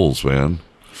goals, man?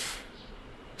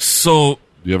 So,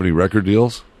 Do you have any record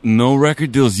deals? no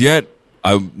record deals yet.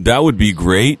 That would be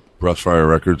great. Brushfire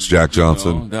Records, Jack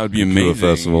Johnson. No, that would be Kula amazing.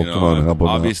 Festival. You know, Come on, help them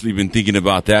out. obviously been thinking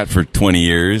about that for 20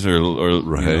 years or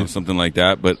Right. you know, something like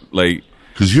that. But like,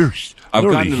 Because you're I've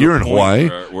literally gotten to here the in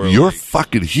point Hawaii. where, You're like,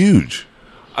 fucking huge.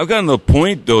 I've gotten to the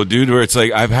point though, dude, where it's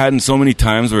like I've had so many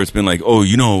times where it's been like, oh,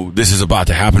 you know, this is about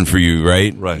to happen for you,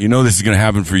 right? Right. You know, this is going to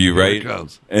happen for you, right? it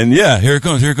comes. And yeah, here it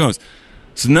comes. Here it comes.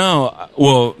 So now,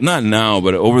 well, not now,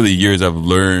 but over the years, I've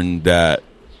learned that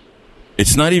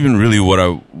it's not even really what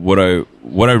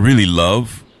I really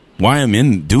love. Why I'm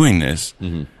in doing this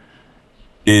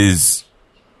is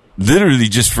literally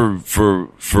just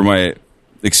for my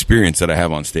experience that I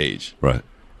have on stage. Right.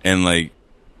 And like,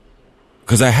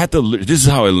 because I had to, this is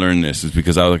how I learned this, is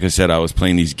because like I said, I was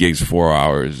playing these gigs 4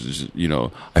 hours, you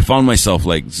know, I found myself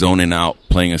like zoning out,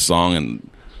 playing a song and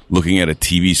looking at a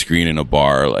TV screen in a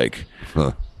bar, like,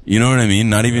 Huh. you know what I mean?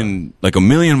 Not even like a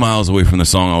million miles away from the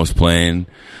song I was playing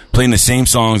the same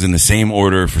songs in the same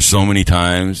order for so many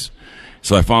times.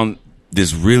 So I found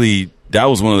this really, that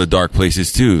was one of the dark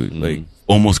places too, like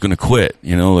almost going to quit,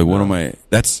 you know, like what am I,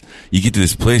 you get to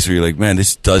this place where you're like, man,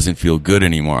 this doesn't feel good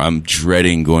anymore. I'm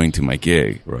dreading going to my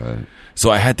gig. Right. So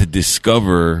I had to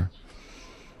discover,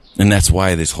 and that's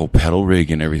why this whole pedal rig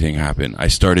and everything happened. I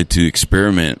started to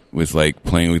experiment with like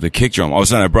playing with a kick drum. All of a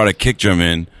sudden I brought a kick drum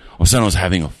in. All of a sudden I was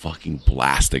having a fucking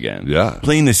blast again. Yeah.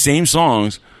 Playing the same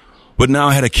songs, but now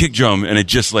I had a kick drum and it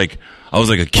just like, I was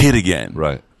like a kid again.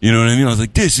 Right. You know what I mean? I was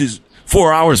like,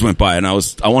 4 hours went by and I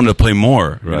wanted to play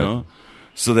more, you Right. know?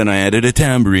 So then I added a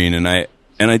tambourine and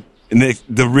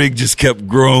the rig just kept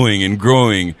growing and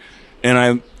growing.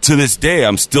 And to this day,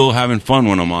 I'm still having fun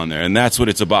when I'm on there. And that's what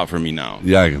it's about for me now.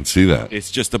 Yeah, I can see that. It's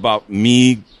just about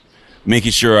me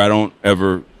making sure I don't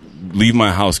ever leave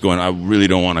my house going, I really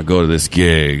don't want to go to this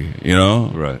gig, you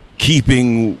know? Right.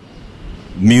 Keeping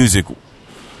music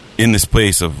in this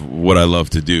place of what I love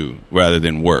to do rather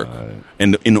than work. Right.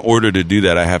 And in order to do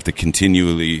that, I have to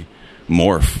continually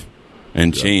morph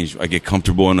and change. I get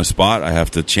comfortable in a spot, I have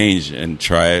to change and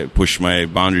push my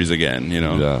boundaries again, you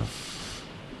know? Yeah.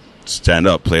 Stand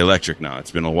up, play electric now.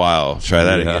 It's been a while. Try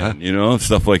that Yeah. again. You know,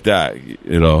 stuff like that.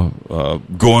 You know,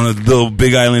 go on a little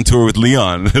Big Island tour with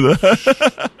Leon.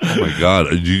 Oh my God.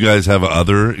 Do you guys have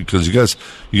other, because you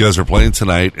guys are playing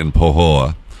tonight in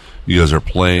Pohoa. You guys are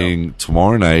playing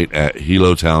tomorrow night at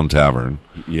Hilo Town Tavern.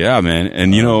 Yeah, man.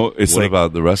 And you know, it's What like,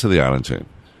 about the rest of the island chain?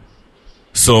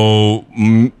 so,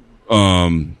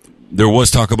 there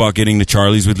was talk about getting to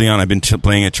Charlie's with Leon. I've been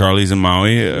playing at Charlie's in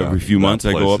Maui every few that months.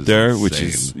 I place go up is there, which insane.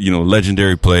 is, you know,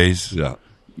 legendary place. Yeah.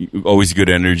 Always good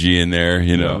energy in there,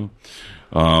 you know.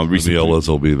 Violas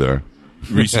will be there.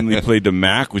 Recently played the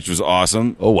Mac, which was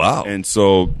awesome. Oh, wow. And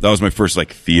so that was my first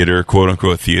like theater, quote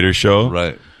unquote theater show.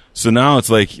 Right. So now it's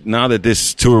like, now that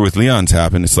this tour with Leon's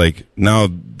happened, it's like now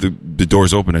the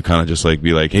door's open to kind of just like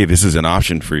be like, hey, this is an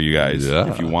option for you guys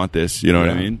Yeah. if you want this. You know what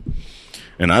I Yeah. mean?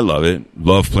 And I love it.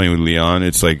 Love playing with Leon.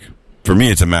 It's like, for me,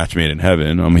 it's a match made in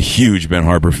heaven. I'm a huge Ben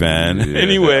Harper fan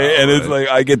anyway. And it's like,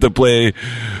 I get to play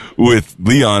with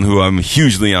Leon, who I'm a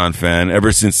huge Leon fan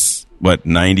ever since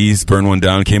 90s, Burn One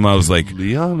Down came out. I was like,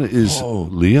 Leon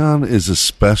is a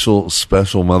special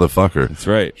motherfucker. that's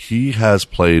right. He has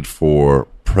played for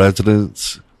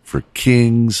presidents, for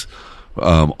kings,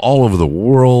 all over the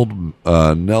world.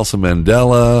 Nelson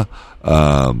Mandela.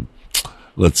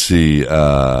 Let's see.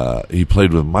 He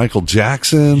played with Michael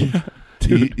Jackson.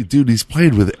 Dude, he's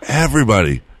played with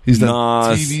everybody. He's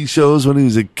done TV shows when he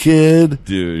was a kid.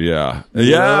 Dude, yeah.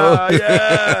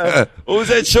 Yeah. What was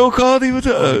that show called? He was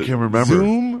I can't remember.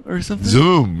 Zoom or something?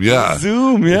 Zoom, yeah.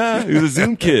 Zoom, yeah. He was a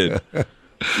Zoom kid.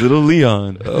 Little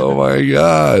Leon. Oh, my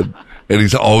God. And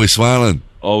he's always smiling.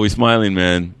 Always smiling,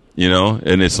 man. You know?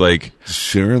 And it's like...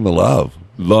 Sharing the love.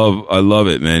 I love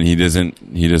it, man. He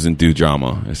doesn't do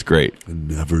drama. It's great. He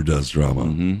never does drama.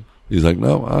 Mm-hmm. He's like,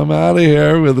 no, I'm out of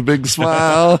here with a big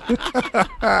smile.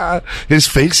 His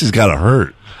face has got to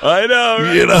hurt. I know,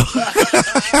 right? You know?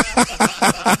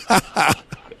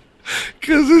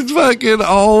 Because it's fucking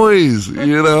always,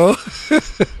 you know?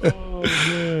 Oh,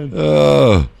 man.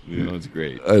 Oh. You know, it's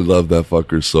great. I love that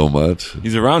fucker so much.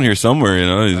 He's around here somewhere, you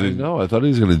know? I know. I thought he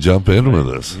was going to jump in with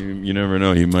us. You never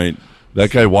know. He might...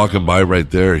 That guy walking by right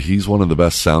there, he's one of the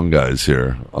best sound guys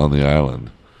here on the island.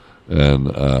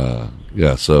 And,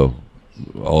 yeah, so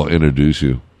I'll introduce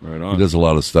you. Right on. He does a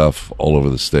lot of stuff all over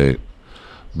the state,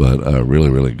 but really,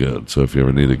 really good. So if you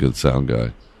ever need a good sound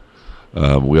guy.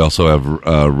 We also have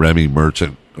Remy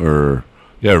Merchant, Remy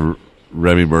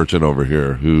Merchant over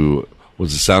here, who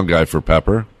was the sound guy for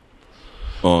Pepper.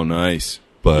 Oh, nice.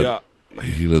 But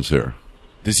he lives here.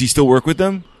 Does he still work with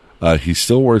them? He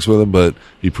still works with them, but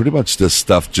he pretty much does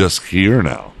stuff just here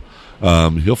now.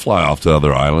 He'll fly off to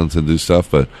other islands and do stuff,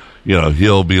 but you know,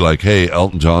 he'll be like, hey,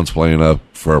 Elton John's playing up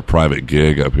for a private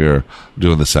gig up here,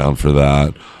 doing the sound for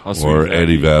that. Or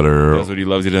Eddie Vedder. That's what he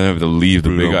loves. He doesn't have to leave the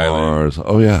big island.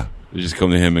 Oh, yeah. You just come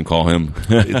to him and call him.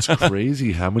 It's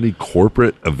crazy how many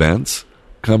corporate events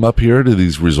come up here to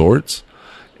these resorts.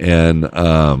 And,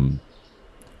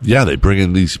 yeah, they bring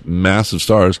in these massive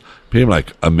stars, pay them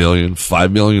like $1 million,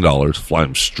 $5 million, fly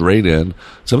them straight in.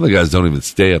 Some of the guys don't even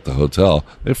stay at the hotel.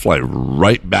 They fly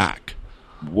right back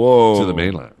to the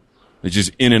mainland. It's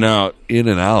just in and out. In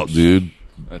and out, dude.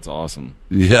 That's awesome.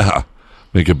 Yeah.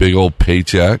 Make a big old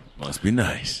paycheck. Must be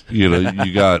nice. You know,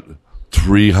 you got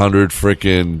 300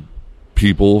 freaking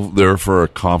people there for a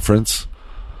conference.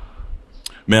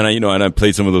 Man, and I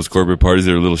played some of those corporate parties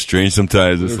that are a little strange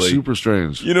sometimes. It's They're like, super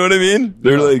strange. You know what I mean?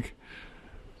 They're like,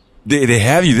 they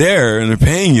have you there and they're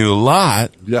paying you a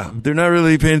lot. Yeah. They're not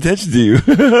really paying attention to you.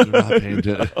 They're not paying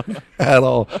attention at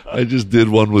all. I just did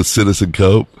one with Citizen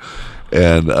Cope,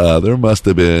 and there must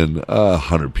have been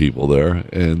 100 people there,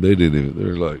 and they didn't even,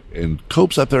 they're like, and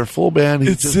Cope's up there full band.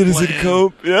 It's Citizen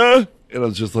Cope, yeah. And I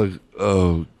was just like,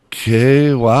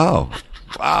 okay, wow.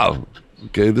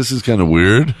 Okay, this is kind of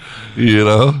weird, you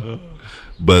know?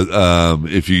 But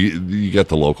if you get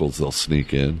the locals, they'll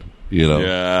sneak in. You know,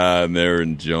 yeah, and they're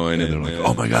enjoying it. And they're like,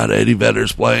 "Oh my God, Eddie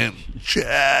Vedder's playing!"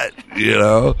 Shit, you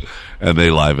know, and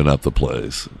they liven up the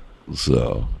place.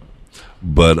 So,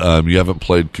 but you haven't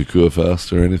played Kukua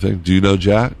Fest or anything? Do you know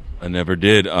Jack? I never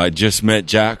did. I just met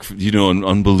Jack. You know,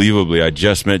 unbelievably, I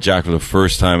just met Jack for the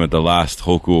first time at the last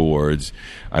Hoku Awards.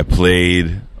 I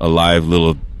played a live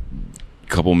little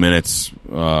couple minutes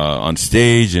on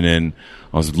stage, and then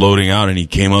I was loading out, and he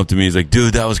came up to me. He's like,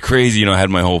 "Dude, that was crazy." You know, I had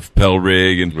my whole pedal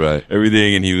rig and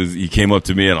everything, and he came up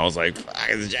to me, and I was like, "Fuck,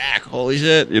 it's Jack! Holy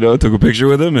shit!" You know, took a picture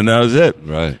with him, and that was it.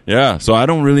 Right? Yeah. So I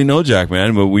don't really know Jack,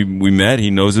 man, but we met. He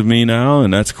knows of me now,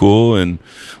 and that's cool. And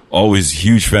always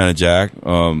huge fan of Jack.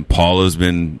 Paula's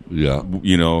been,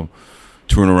 you know,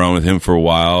 touring around with him for a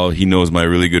while. He knows my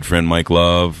really good friend Mike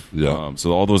Love. Yeah.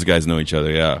 So all those guys know each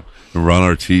other. Yeah. Ron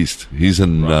Artiste. He's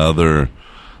another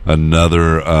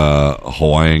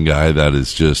Hawaiian guy that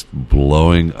is just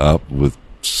blowing up with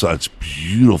such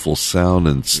beautiful sound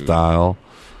and style.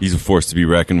 He's a force to be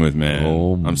reckoned with,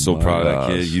 man. I'm so proud of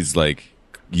that kid.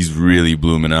 He's really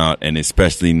blooming out, and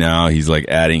especially now he's like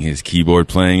adding his keyboard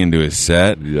playing into his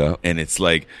set. Yeah. And it's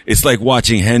like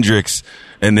watching Hendrix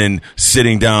and then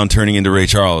sitting down turning into Ray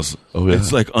Charles. Oh yeah.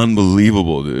 It's like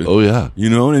unbelievable, dude. Oh yeah. You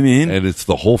know what I mean? And it's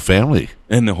the whole family.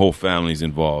 And the whole family's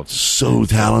involved. So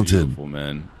talented. So beautiful,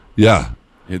 man. Yeah.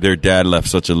 Their dad left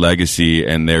such a legacy,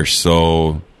 and it's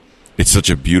such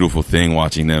a beautiful thing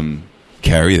watching them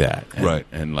carry that. Right.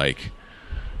 And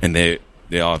they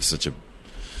all have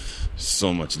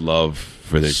so much love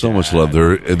for their dad. Much love.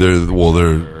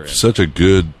 They're such a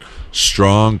good,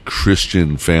 strong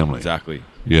Christian family. Exactly.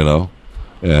 You know?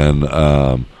 And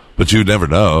but you never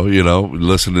know, you know,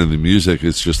 listening to the music,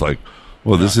 it's just like,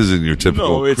 well, this isn't your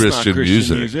typical Christian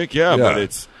music. Yeah,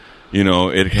 but you know,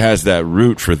 it has that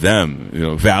root for them, you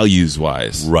know, values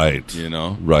wise. Right. You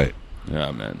know? Right.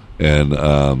 Yeah, man. And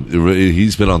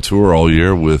he's been on tour all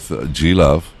year with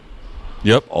G-Love.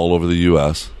 Yep. All over the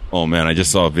U.S. Oh, man, I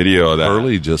just saw a video of that.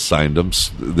 Hurley just signed him.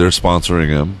 They're sponsoring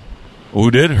him. Who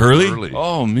did? Hurley? Hurley.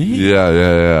 Oh, me?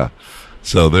 Yeah.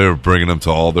 So they're bringing him to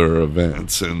all their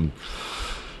events. And,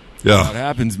 yeah. What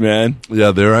happens, man?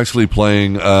 Yeah, they're actually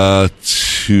playing tonight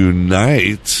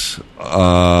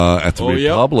at the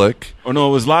Republic. Yep. Oh, no,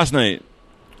 it was last night.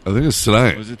 I think it's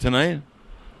tonight. Was it tonight?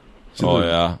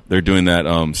 Yeah. They're doing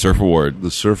that Surf Award.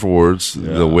 The Surf Awards,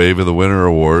 the Wave of the Winter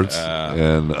Awards,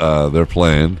 and they're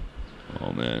playing.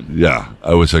 Oh, man. Yeah,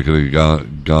 I wish I could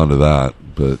have gone to that,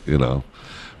 but, you know.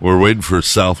 We're waiting for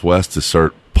Southwest to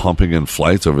start pumping in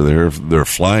flights over there. They're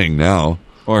flying now.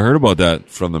 Oh, I heard about that.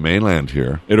 From the mainland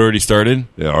here. It already started?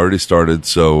 Yeah, already started.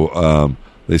 So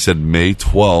they said May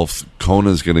 12th,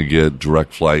 Kona's going to get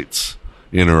direct flights,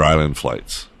 inter-island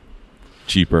flights.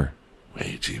 Cheaper.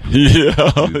 Way cheaper.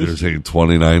 Yeah. Dude, they're saying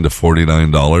 $29 to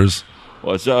 $49.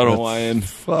 Watch out, Hawaiian.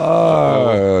 Fuck.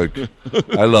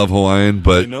 I love Hawaiian,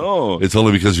 but it's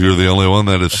only because you're the only one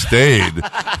that has stayed.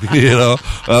 You know,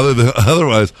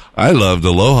 otherwise, I loved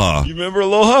Aloha. You remember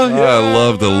Aloha? Yeah, I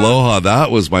loved Aloha.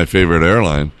 That was my favorite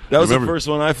airline. That was the first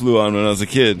one I flew on when I was a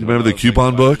kid. You remember the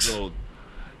coupon books?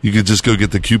 You could just go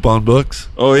get the coupon books?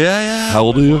 Oh, yeah. How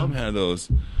old are you? My mom had those.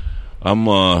 I'm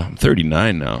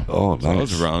 39 now. Oh, nice. So I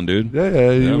was around, dude. Yeah,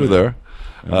 you were there.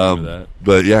 I remember that.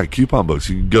 But yeah, coupon books.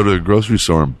 You can go to a grocery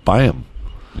store and buy them.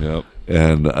 Yep.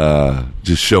 And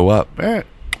just show up.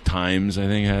 Times, I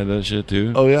think, had that shit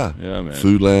too. Oh, yeah. Yeah, man.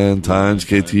 Foodland, Times,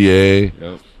 KTA.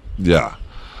 Yep. Yeah.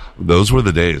 Those were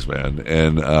the days, man.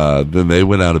 And then they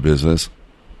went out of business.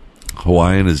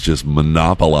 Hawaiian is just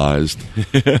monopolized.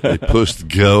 They pushed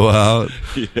Go out.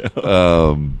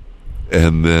 Yeah.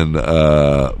 And then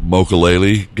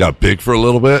Mokulele got big for a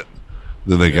little bit.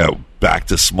 Then they got back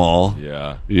to small.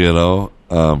 Yeah. You know,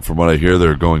 from what I hear,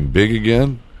 they're going big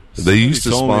again. They used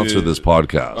to sponsor this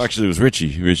podcast. Actually, it was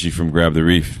Richie from Grab the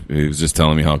Reef. He was just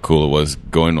telling me how cool it was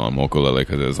going on Mokulele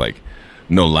because it was like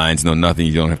no lines, no nothing.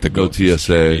 You don't have to go no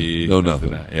TSA, no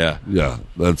nothing. Yeah,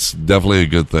 that's definitely a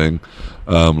good thing.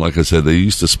 Like I said, they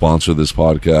used to sponsor this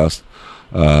podcast.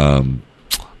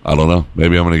 I don't know.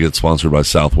 Maybe I'm going to get sponsored by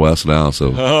Southwest now.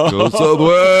 So go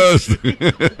Southwest.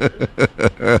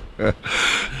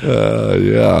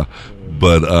 Yeah.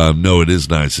 But no, it is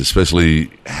nice,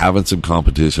 especially having some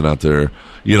competition out there.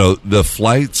 You know, the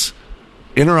flights,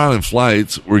 inter-island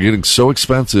flights, were getting so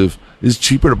expensive. It's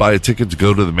cheaper to buy a ticket to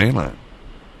go to the mainland.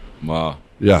 Wow.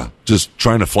 Yeah. Just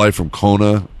trying to fly from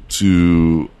Kona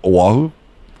to Oahu,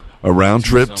 a round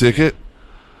trip ticket.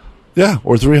 Yeah,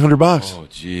 or $300. Oh,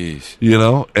 jeez. You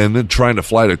know, and then trying to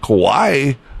fly to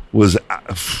Kauai it's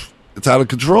out of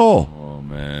control. Oh,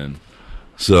 man.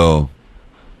 So,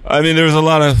 I mean, there's a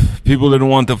lot of people that didn't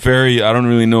want the ferry. I don't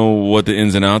really know what the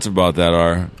ins and outs about that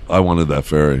are. I wanted that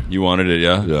ferry. You wanted it,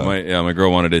 yeah? Yeah. My girl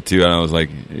wanted it too, and I was like,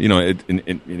 you know,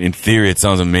 in theory, it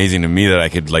sounds amazing to me that I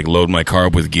could like load my car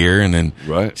up with gear and then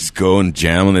just go and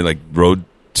jam on the like road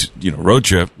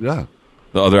trip. Yeah.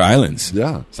 The other islands.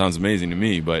 Yeah. Sounds amazing to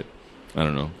me, but I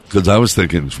don't know. Because I was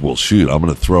thinking, well, shoot, I'm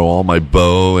going to throw all my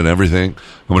bow and everything.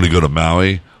 I'm going to go to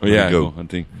Maui. Oh, yeah, go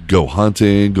hunting. Go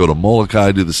hunting, go to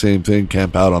Molokai, do the same thing,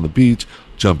 camp out on the beach,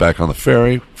 jump back on the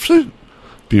ferry,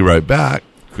 be right back.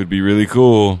 Could be really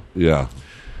cool. Yeah.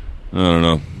 I don't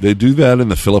know. They do that in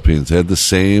the Philippines. They had the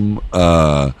same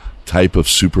type of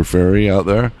super ferry out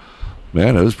there.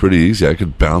 Man, it was pretty easy. I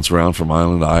could bounce around from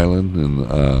island to island,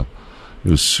 and it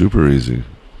was super easy.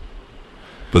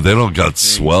 But they don't got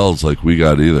swells like we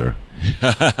got either. You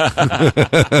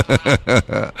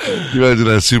imagine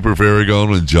that super ferry going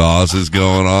when Jaws is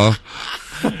going off?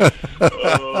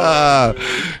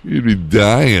 You'd be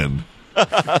dying.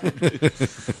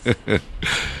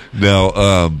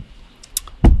 Now,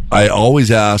 I always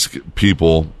ask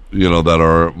people, you know, that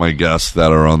are my guests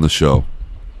that are on the show,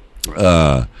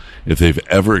 if they've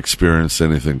ever experienced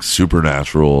anything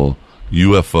supernatural,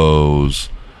 UFOs,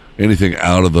 anything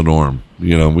out of the norm.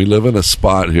 You know, we live in a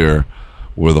spot here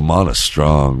where the mon is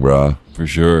strong, bruh. For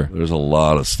sure. There's a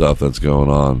lot of stuff that's going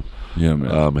on. Yeah,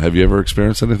 man. Have you ever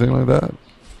experienced anything like that?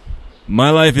 My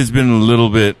life has been a little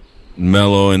bit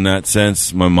mellow in that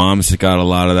sense. My mom's got a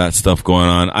lot of that stuff going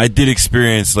on. I did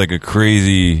experience like a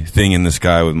crazy thing in the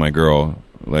sky with my girl,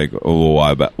 like a little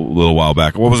while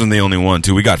back. I wasn't the only one,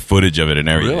 too. We got footage of it and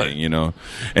everything, you know.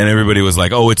 And everybody was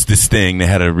like, "Oh, it's this thing." They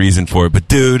had a reason for it, but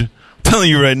dude, I'm telling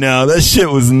you right now, that shit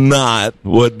was not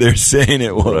what they're saying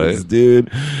it was,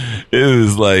 dude. It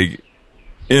was like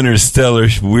interstellar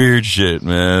weird shit,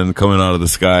 man, coming out of the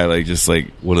sky, like just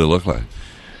like what did it look like?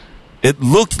 it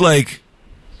looked like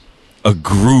a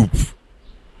group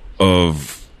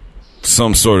of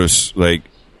some sort of like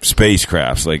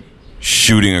spacecrafts, like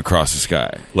shooting across the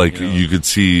sky. Like you could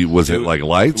see, was it like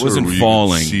lights? It wasn't or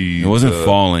falling. It wasn't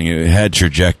falling. It had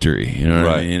trajectory. You know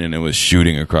what I mean? And it was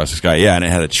shooting across the sky. Yeah, and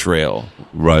it had a trail.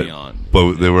 Right. Beyond.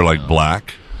 But they were like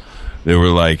black? They were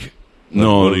like,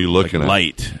 no. What are you looking like at?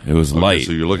 Light. It was light.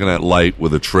 So you're looking at light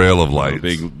with a trail of lights.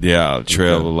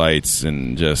 Trail of lights,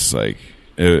 and just like,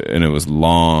 and it was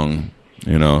long,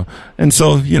 you know. And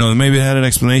so, you know, maybe it had an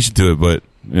explanation to it, but,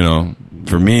 you know,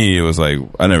 for me, it was like,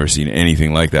 I never seen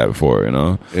anything like that before, you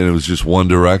know. And it was just one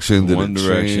direction? One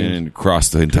direction, and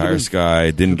crossed the entire sky.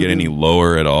 It didn't get any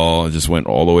lower at all. It just went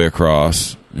all the way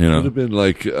across, you know. Could have been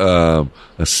like a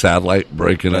satellite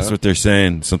breaking That's up. what they're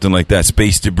saying. Something like that.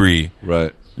 Space debris.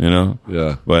 Right. You know?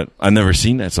 Yeah. But I've never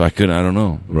seen that, so I don't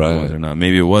know. Right. If it was or not.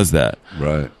 Maybe it was that.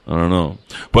 Right. I don't know.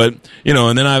 But, you know,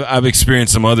 and then I've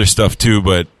experienced some other stuff too,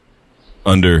 but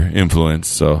under influence,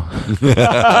 so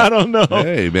I don't know.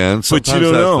 Hey, man, sometimes But you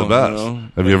don't that's know, the best. you know?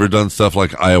 Have you ever done stuff like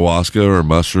ayahuasca or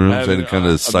mushrooms, any kind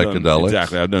of psychedelics?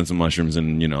 Exactly. I've done some mushrooms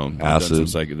and, you know, acid. I've done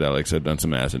some psychedelics. I've done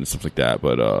some acid and stuff like that.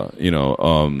 But, you know,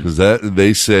 Because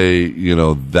they say, you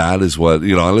know, that is what,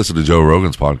 you know, I listen to Joe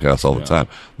Rogan's podcast all the time.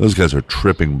 Those guys are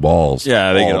tripping balls they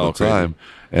get all the time. crazy.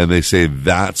 And they say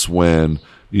that's when,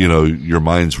 you know, your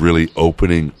mind's really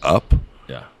opening up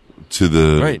to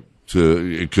the, Right.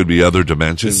 to, it could be other the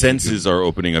dimensions. senses are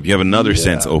opening up. You have another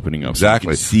sense opening up.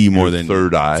 Exactly. So you can see more Your than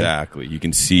third eye. Exactly. You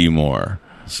can see more.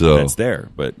 So, That's there,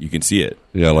 but you can see it.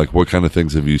 yeah, like what kind of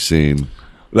things have you seen?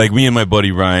 Like me and my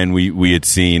buddy Ryan, we had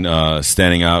seen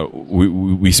standing out.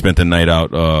 We spent the night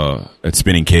out at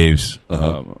Spinning Caves,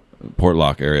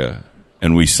 Portlock area,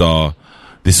 and we saw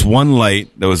this one light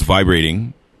that was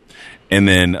vibrating, and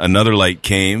then another light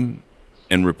came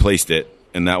and replaced it,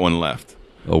 and that one left.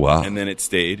 Oh, wow. And then it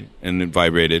stayed, and it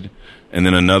vibrated, and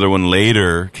then another one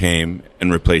later came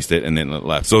and replaced it, and then it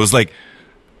left. So it was like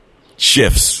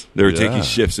shifts. They were taking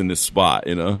shifts in this spot,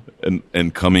 you know,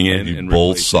 and coming in. You and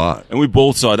both replacing saw it. And we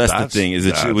both saw it. That's the thing, is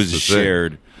it was the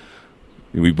shared.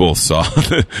 We both saw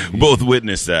we both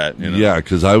witnessed that. You know? Yeah,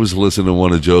 because I was listening to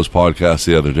one of Joe's podcasts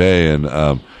the other day,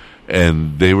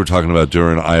 and they were talking about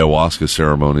during ayahuasca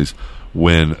ceremonies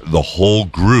when the whole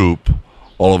group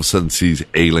all of a sudden sees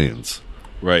aliens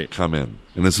Right. come in.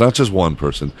 And it's not just one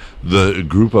person. The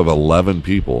group of 11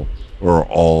 people are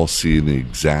all seeing the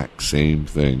exact same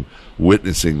thing,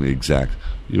 witnessing the exact...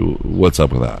 what's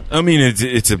up with that? I mean,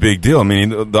 it's a big deal. I mean,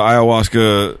 the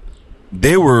ayahuasca,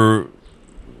 they were...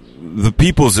 The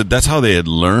people's, that's how they had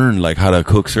learned, like, how to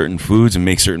cook certain foods and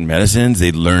make certain medicines.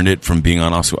 They learned it from being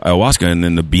on ayahuasca, and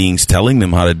then the beings telling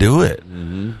them how to do it.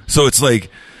 Mm-hmm. So it's like...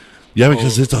 Yeah,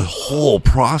 because it's a whole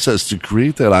process to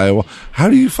create that ayahuasca. How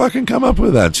do you fucking come up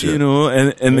with that shit? You know,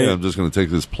 and Hey, I'm just going to take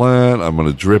this plant, I'm going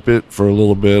to drip it for a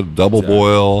little bit, double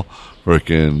boil,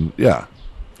 freaking, yeah.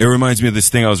 It reminds me of this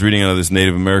thing I was reading out of this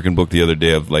Native American book the other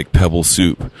day of, like, pebble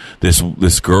soup. This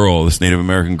Native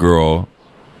American girl,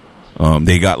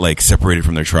 they got, like, separated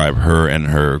from their tribe, her and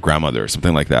her grandmother or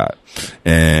something like that.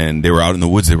 And they were out in the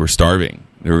woods. They were starving.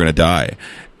 They were going to die.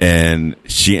 And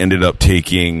she ended up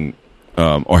taking,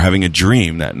 or having a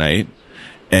dream that night.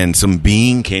 And some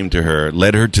being came to her,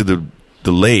 led her to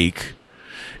the lake,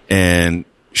 and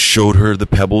showed her the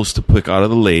pebbles to pick out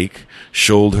of the lake,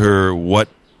 showed her what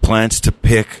plants to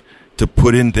pick to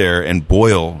put in there and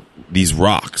boil these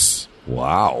rocks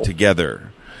Wow.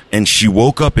 together. And she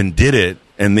woke up and did it,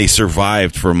 and they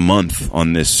survived for a month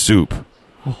on this soup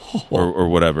or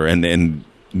whatever. And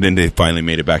then they finally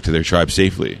made it back to their tribe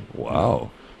safely.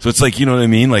 Wow. So it's like, you know what I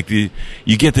mean? Like you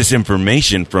get this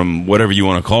information from whatever you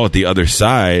want to call it, the other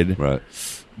side, Right.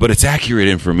 but it's accurate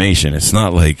information. It's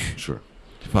not like Sure.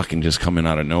 fucking just coming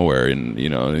out of nowhere. And, you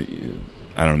know,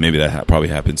 I don't know, maybe that probably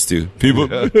happens too. People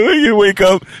you wake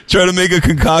up, try to make a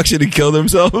concoction and kill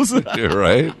themselves. You're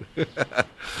right.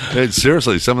 And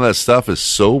seriously, some of that stuff is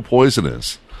so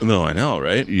poisonous. No, I know,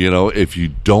 right? You know, if you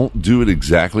don't do it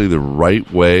exactly the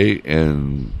right way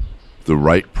and the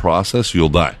right process, you'll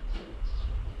die.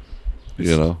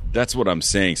 You know? That's what I'm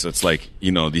saying. So it's like,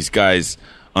 you know, these guys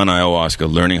on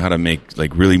ayahuasca learning how to make,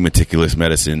 like, really meticulous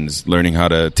medicines, learning how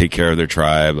to take care of their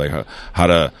tribe, like how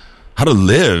to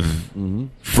live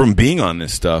from being on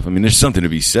this stuff. I mean, there's something to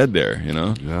be said there, you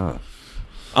know? Yeah.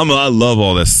 I love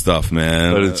all this stuff,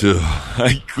 man. I do too.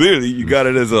 Clearly, you got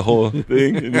it as a whole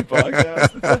thing in your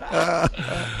podcast.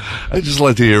 I just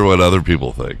like to hear what other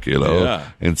people think, you know, Yeah.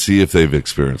 and see if they've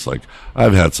experienced. Like,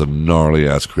 I've had some gnarly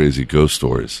ass crazy ghost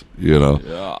stories, you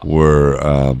know,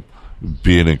 where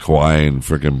being in Kauai and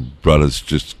freaking brothers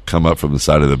just come up from the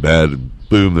side of the bed and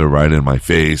boom, they're right in my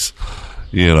face.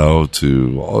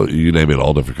 to you name it,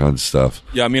 all different kinds of stuff.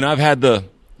 Yeah, I mean,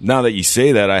 now that you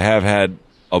say that, I have had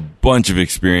a bunch of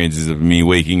experiences of me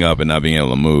waking up and not being able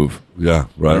to move. Yeah,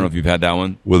 right. I don't know if you've had that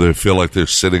one. Where they feel like they're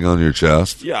sitting on your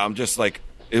chest. Yeah, I'm just like,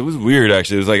 it was weird,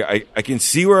 actually. It was like, I can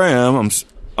see where I am.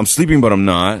 I'm sleeping, but I'm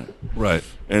not. Right.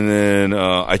 And then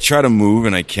I try to move,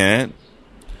 and I can't.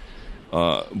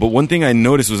 But one thing I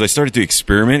noticed was I started to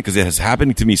experiment, because it has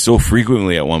happened to me so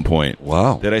frequently at one point.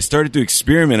 Wow. That I started to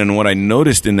experiment, and what I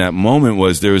noticed in that moment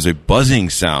was there was a buzzing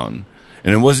sound.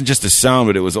 And it wasn't just a sound,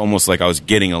 but it was almost like I was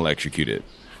getting electrocuted.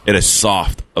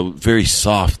 Very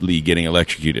softly getting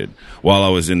electrocuted while I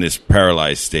was in this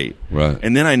paralyzed state. Right.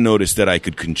 And then I noticed that I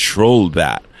could control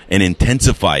that and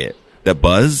intensify it. That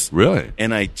buzz. Really?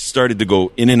 And I started to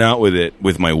go in and out with it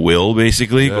with my will,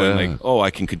 basically. Yeah. Going like, I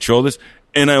can control this.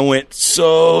 And I went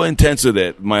so intense with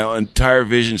it. My entire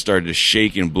vision started to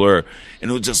shake and blur. And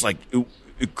it was just like,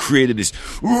 it created this,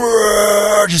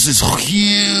 just this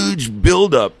huge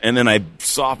buildup. And then I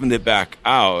softened it back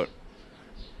out.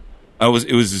 It was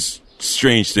this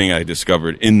strange thing I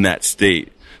discovered in that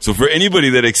state. So for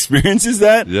anybody that experiences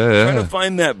that, try to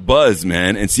find that buzz,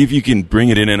 man, and see if you can bring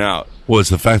it in and out. Well, it's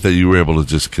the fact that you were able to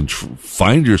just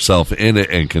find yourself in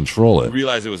it and control it.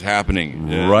 Realize it was happening.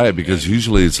 Right, because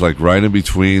usually it's like right in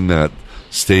between that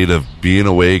state of being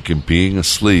awake and being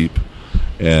asleep,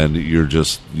 and you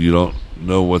don't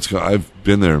know what's going on. I've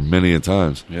been there many a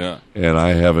times. Yeah. And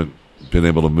I haven't been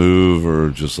able to move, or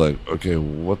just like, okay,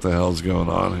 what the hell's going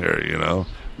on here,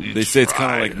 They say it's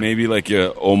kind of like maybe like you're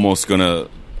almost going to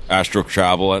astral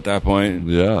travel at that point.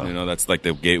 Yeah. That's like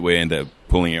the gateway into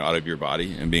pulling you out of your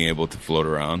body and being able to float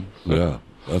around. Yeah,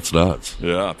 that's nuts.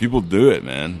 Yeah, people do it,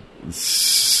 man.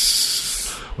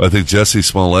 Well, I think Jesse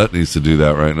Smollett needs to do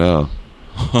that right now.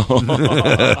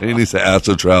 He needs to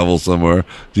astral travel somewhere.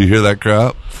 Do you hear that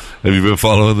crap? Have you been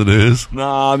following the news?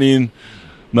 No, I mean,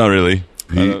 not really.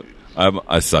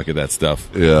 I suck at that stuff.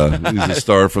 Yeah, he's a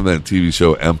star from that TV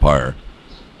show Empire.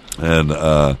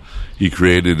 And he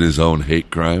created his own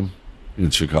hate crime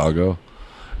in Chicago,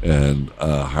 and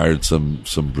hired some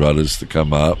brothers to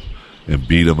come up and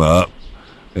beat him up.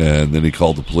 And then he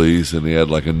called the police, and he had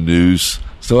like a noose.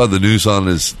 Still had the noose on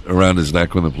around his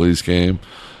neck when the police came.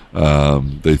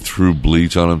 They threw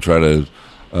bleach on him, try to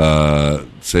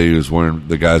say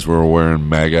the guys were wearing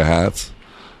MAGA hats,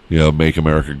 Make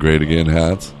America Great Again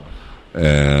hats.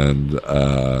 And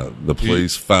the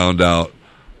police found out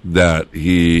that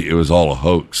it was all a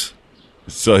hoax.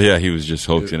 So yeah, he was just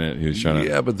hoaxing it. He was trying to.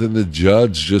 Yeah, but then the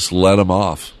judge just let him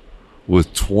off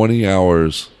with 20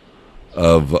 hours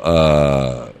of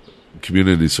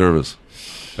community service.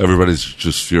 Everybody's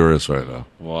just furious right now.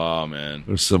 Wow, man.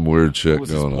 There's some weird shit going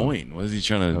on. What was his point? What is he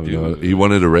trying to do? He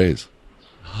wanted a raise.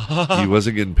 He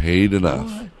wasn't getting paid enough.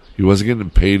 What? He wasn't getting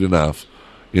paid enough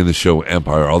in the show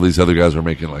Empire. All these other guys were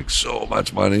making like so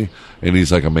much money, and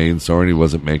he's like a main star, and he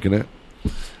wasn't making it.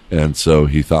 And so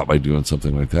he thought by doing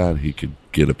something like that, he could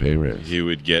get a pay raise. He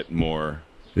would get more.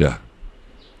 Yeah.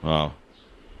 Wow.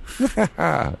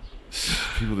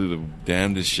 People do the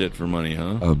damnedest shit for money,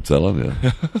 huh? I'm telling you.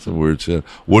 Some weird shit.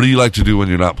 What do you like to do when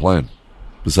you're not playing?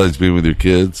 Besides being with your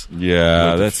kids?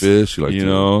 Yeah, that's fish. You like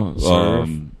to surf,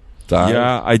 dive?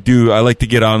 Yeah, I do. I like to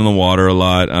get out in the water a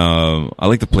lot. I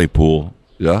like to play pool.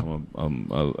 Yeah.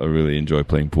 I really enjoy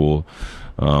playing pool.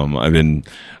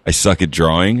 I suck at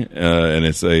drawing, and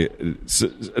it's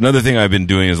another thing I've been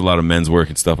doing is a lot of men's work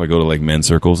and stuff. I go to like men's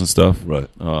circles and stuff. Right.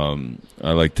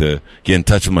 I like to get in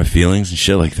touch with my feelings and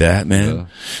shit like that, man.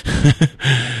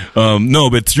 Yeah.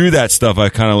 No, but through that stuff, I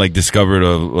kind of like discovered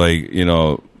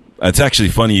it's actually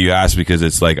funny you asked, because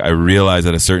it's like I realized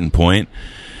at a certain point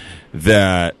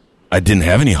that I didn't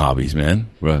have any hobbies,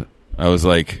 man. Right. I was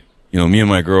like, me and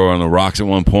my girl were on the rocks at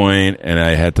one point, and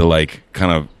I had to like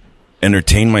kind of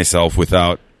entertain myself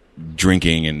without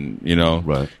drinking, and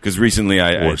right, because recently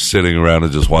I sitting around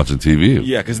and just watching TV.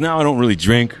 Yeah, because now I don't really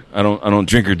drink. I don't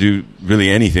drink or do really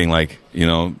anything like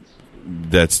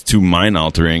that's too mind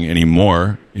altering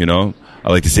anymore. I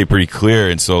like to stay pretty clear,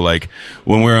 and so like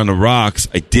when we were on the rocks,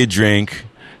 I did drink,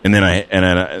 and then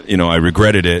I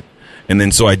regretted it, and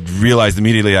then so I realized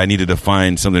immediately I needed to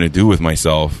find something to do with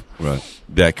myself, right,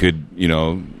 that could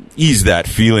ease that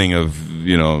feeling of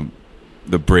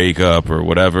the breakup or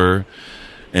whatever.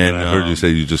 And I heard you say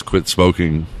you just quit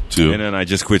smoking too. And then I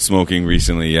just quit smoking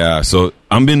recently. Yeah. So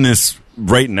I'm in this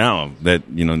right now that,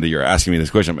 that you're asking me this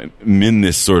question. I'm in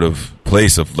this sort of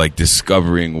place of like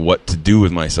discovering what to do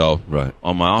with myself right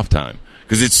on my off time.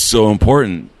 Cause it's so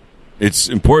important. It's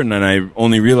important. And I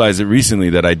only realized it recently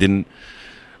that I didn't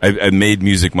I made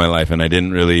music my life, and I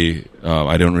didn't really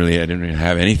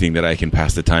have anything that I can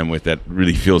pass the time with that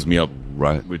really fills me up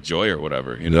with joy or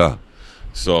whatever. You know? Yeah.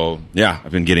 So yeah,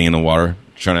 I've been getting in the water,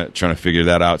 trying to figure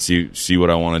that out. See what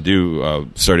I want to do.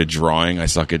 Started drawing. I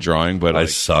suck at drawing, but I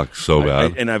suck so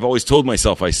bad. And I've always told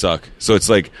myself I suck. So it's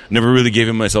like never really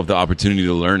giving myself the opportunity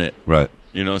to learn it. Right.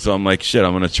 You know, so I'm like, shit,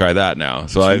 I'm going to try that now.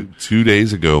 So 2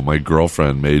 days ago, my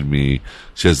girlfriend made me,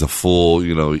 she has the full,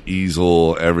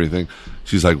 easel, everything.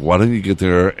 She's like, why don't you get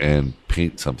there and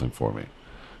paint something for me?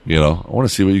 I want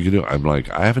to see what you can do. I'm like,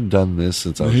 I haven't done this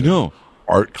since I was in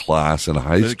art class in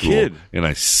high school. Kid. And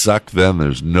I sucked then.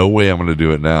 There's no way I'm going to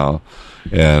do it now.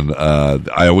 And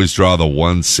I always draw the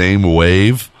one same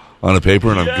wave on a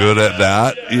paper, and I'm good at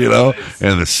that,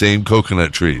 and the same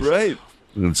coconut trees. Right.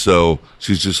 And so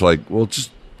she's just like, well,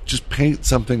 just paint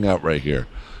something out right here.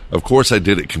 Of course, I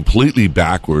did it completely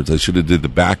backwards. I should have did the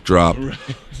backdrop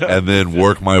and then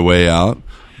work my way out.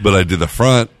 But I did the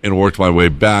front and worked my way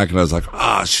back, and I was like,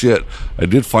 shit. I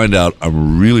did find out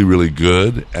I'm really, really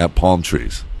good at palm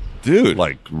trees. Dude.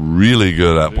 Like, really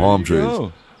good at palm trees.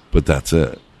 Go. But that's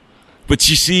it. But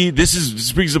you see,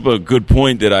 this brings up a good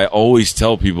point that I always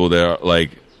tell people that are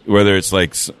like, whether it's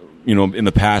like, in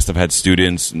the past I've had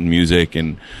students in music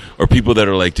or people that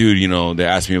are like, dude, they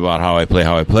ask me about how I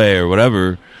play or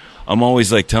whatever. I'm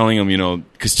always like telling them,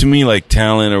 because to me, like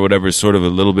talent or whatever is sort of a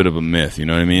little bit of a myth. You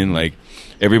know what I mean? Like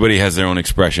everybody has their own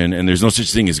expression, and there's no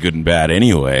such thing as good and bad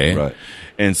anyway. Right.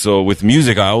 And so with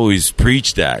music, I always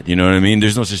preach that. You know what I mean?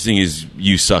 There's no such thing as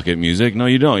you suck at music. No,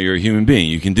 you don't. You're a human being.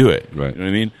 You can do it. Right. You know what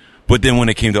I mean? But then when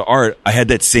it came to art, I had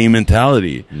that same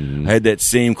mentality. Mm-hmm. I had that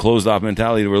same closed-off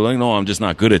mentality where like, no, I'm just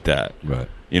not good at that. Right.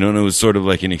 And it was sort of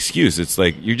like an excuse. It's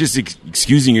like you're just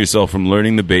excusing yourself from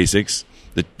learning the basics,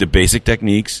 the basic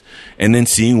techniques, and then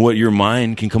seeing what your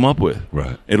mind can come up with.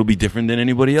 Right. It'll be different than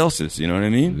anybody else's. You know what I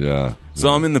mean? Yeah. So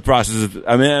I'm in the process of,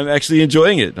 I'm actually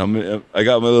enjoying it. I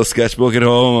got my little sketchbook at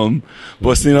home. I'm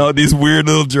busting out these weird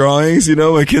little drawings.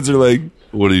 My kids are like,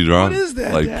 what are you drawing? What is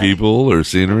that, Like Dad? people or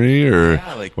scenery or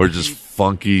or just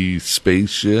funky space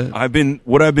shit?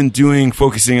 What I've been doing,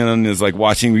 focusing on is like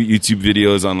watching YouTube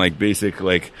videos on like basic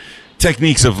like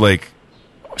techniques of like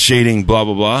shading, blah,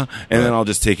 blah, blah. And then I'll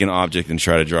just take an object and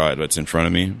try to draw it that's in front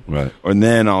of me. Right. Or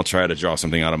then I'll try to draw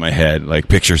something out of my head, like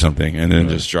picture something and then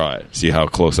just draw it. See how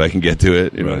close I can get to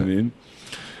it. You know what I mean?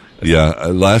 Yeah.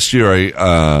 Last year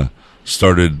I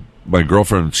started, my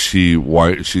girlfriend, she's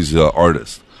an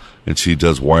artist. And she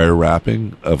does wire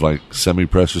wrapping of like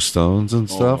semi-precious stones and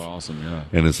stuff. Oh, awesome, yeah.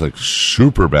 And it's like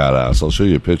super badass. I'll show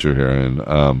you a picture here. And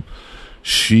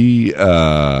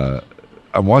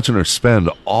I'm watching her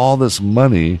spend all this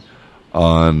money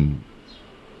on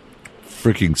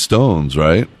freaking stones,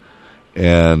 right?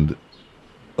 And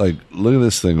like, look at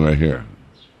this thing right here.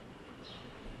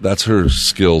 That's her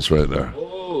skills right there.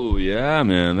 Oh, yeah,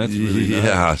 man. That's really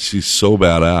nice. She's so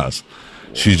badass.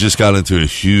 She just got into a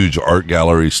huge art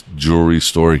gallery jewelry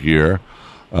store here.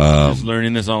 Just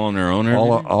learning this all on her own?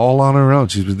 All on her own.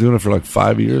 She's been doing it for like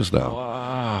 5 years now.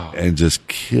 Wow. And just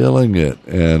killing it.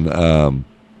 And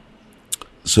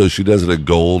so she does it in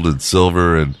gold and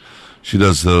silver, and she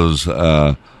does those,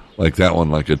 like that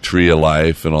one, like a tree of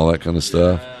life and all that kind of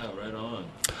stuff. Yeah, right on.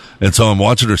 And so I'm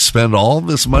watching her spend all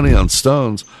this money on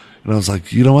stones, and I was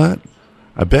like, you know what?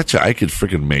 I bet you I could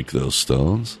freaking make those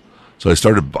stones. So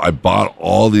I bought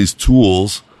all these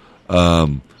tools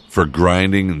for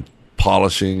grinding and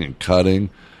polishing and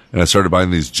cutting, and I started buying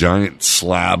these giant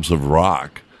slabs of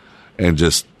rock and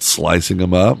just slicing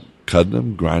them up, cutting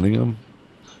them, grinding them,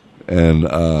 and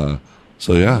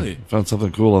so yeah, Really? found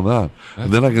something cool in that.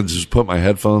 And then I can just put my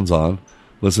headphones on,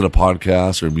 listen to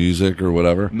podcasts or music or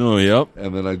whatever, No, yep.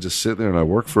 and then I just sit there and I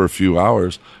work for a few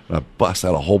hours and I bust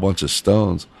out a whole bunch of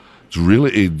stones. It's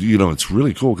really, it's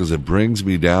really cool because it brings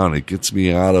me down. It gets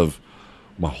me out of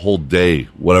my whole day,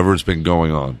 whatever's been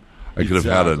going on. I could have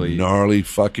had a Exactly. gnarly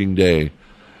fucking day,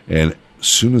 and as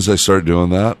soon as I start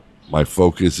doing that, my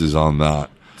focus is on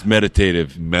that. It's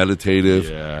meditative. Meditative,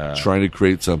 trying to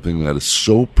create something that is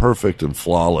so perfect and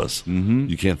flawless,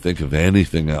 you can't think of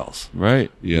anything else. Right.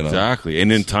 You know? Exactly.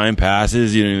 And then time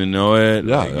passes. You don't even know it.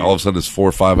 Yeah, Like, all of a sudden it's 4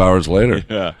 or 5 hours later.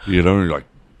 Yeah. You know, and you're like,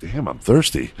 damn, I'm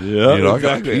thirsty. Yeah, you know,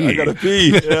 exactly. I gotta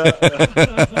pee. Yeah.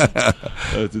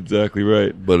 That's exactly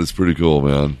right. But it's pretty cool,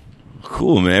 man.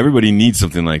 Cool, man. Everybody needs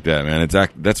something like that, man.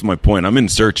 That's my point. I'm in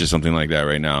search of something like that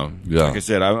right now. Yeah. Like I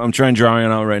said, I'm trying drawing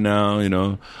out right now.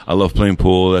 I love playing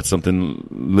pool. That's something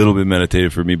a little bit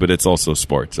meditative for me, but it's also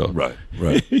sport. So Right.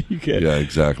 you can't. Yeah,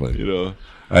 exactly. You know.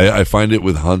 I find it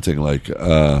with hunting, like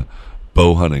bow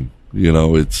hunting.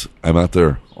 I'm out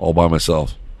there all by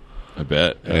myself. I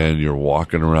bet. Yeah. And you're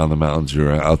walking around the mountains.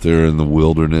 You're out there in the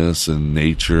wilderness and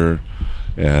nature,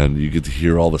 and you get to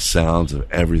hear all the sounds of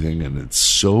everything, and it's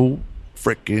so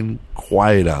freaking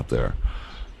quiet out there.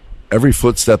 Every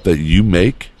footstep that you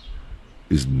make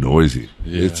is noisy.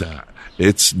 Yeah.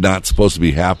 It's not supposed to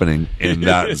be happening in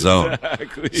that zone.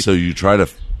 Exactly. So you try to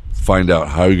find out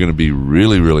how you're going to be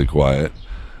really, really quiet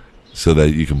so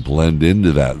that you can blend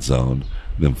into that zone,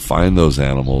 then find those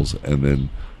animals, and then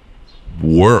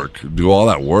do all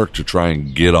that work to try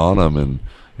and get on them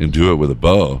and do it with a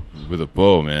bow. With a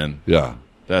bow, man. Yeah.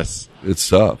 It's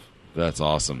tough. That's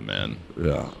awesome, man.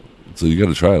 Yeah. So you got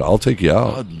to try it. I'll take you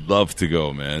out. I'd love to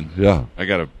go, man. Yeah. I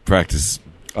got to practice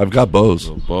I've got bows.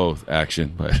 both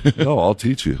action, but No, I'll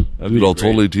teach you. That'd Dude, be I'll great.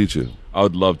 totally teach you. I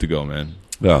would love to go, man.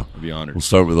 Yeah. I'd be honored. We'll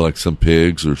start with like some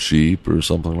pigs or sheep or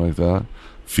something like that.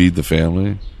 Feed the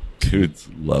family. Dude,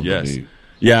 Love yes. meat.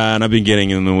 Yeah, and I've been getting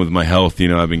in with my health,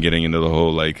 I've been getting into the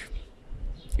whole, paleo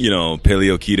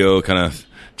keto kind of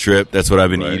trip. That's what I've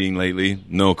been Right. eating lately.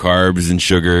 No carbs and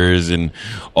sugars and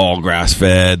all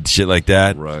grass-fed, shit like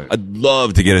that. Right. I'd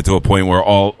love to get it to a point where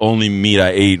only meat I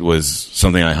ate was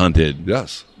something I hunted.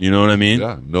 Yes. You know what I mean?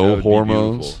 Yeah. That No would be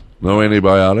hormones. beautiful. No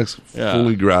antibiotics. Yeah.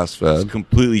 Fully grass fed.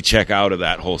 Completely check out of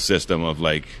that whole system of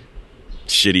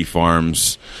shitty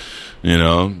farms, Yeah.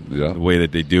 the way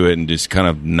that they do it, and just kind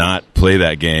of not play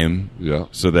that game. Yeah.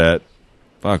 So that,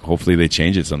 hopefully they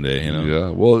change it someday, Yeah.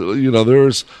 Well,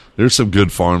 there's some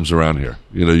good farms around here.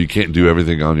 You can't do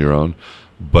everything on your own,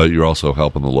 but you're also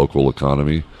helping the local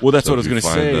economy. Well, that's So what I was if you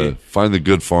going to say. Find the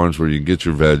good farms where you can get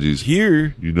your veggies.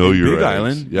 Here, You know in your Big eggs.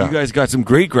 Island, Yeah. you guys got some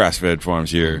great grass-fed farms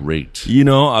here. Great.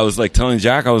 I was telling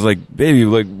Jack, I was like, baby,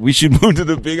 we should move to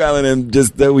the Big Island and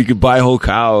just that we could buy whole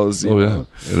cows. you Oh, yeah. know?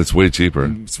 And it's way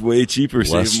cheaper. It's way cheaper,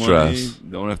 Less save money, stress.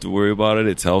 don't have to worry about it.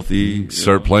 It's healthy.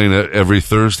 Start playing it every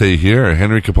Thursday here.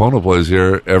 Henry Capone plays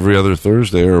here every other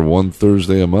Thursday or one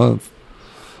Thursday a month.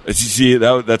 You see,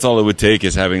 that's all it would take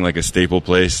is having a staple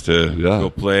place to Yeah. go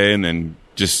play and then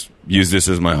just use this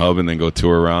as my hub and then go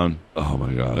tour around. Oh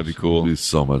my gosh, That'd be cool. It'd be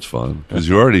so much fun because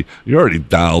you're already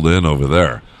dialed in over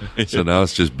there. So now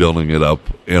it's just building it up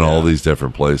in all these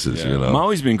different places.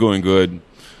 Maui's been going good.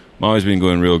 Maui's been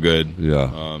going real good.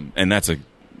 Yeah. And that's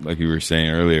like you were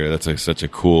saying earlier, that's such a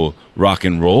cool rock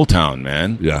and roll town,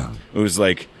 man. Yeah. It was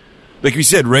like we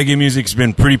said, reggae music's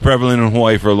been pretty prevalent in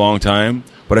Hawaii for a long time,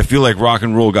 but I feel like rock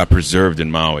and roll got preserved in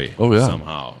Maui. Oh, yeah.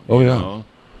 Somehow. Oh, you yeah. know?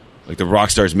 The rock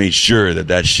stars made sure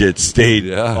that shit stayed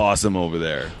Yeah. awesome over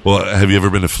there. Well, have you ever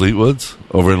been to Fleetwood's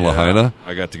over in Lahaina?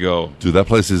 I got to go. Dude, that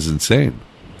place is insane.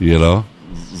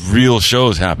 Real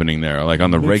shows happening there,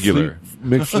 on the regular.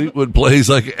 Mick Fleetwood plays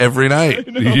every night.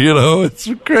 It's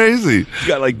crazy. You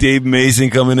got Dave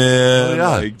Mason coming in,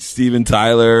 yeah. Steven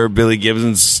Tyler, Billy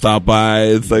Gibson stop by.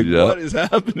 It's Yeah. what is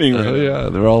happening right Oh now? yeah,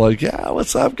 they're all yeah,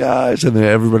 what's up, guys? And then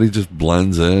everybody just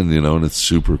blends in, and it's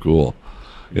super cool.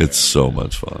 It's so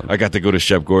much fun. I got to go to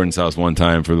Shep Gordon's house one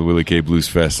time for the Willie K Blues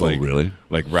Fest, Oh, really?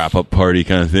 wrap up party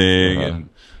kind of thing, Uh-huh. and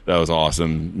that was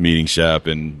awesome. Meeting Shep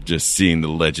and just seeing the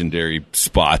legendary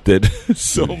spot that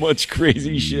so much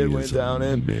crazy shit went He's down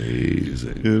in.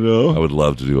 Amazing. You I know? would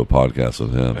love to do a podcast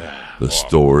with him. The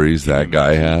stories that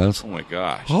guy has. Oh my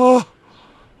gosh, Oh,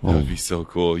 that would be so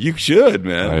cool. You should,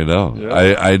 man. I know.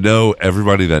 Yeah. I know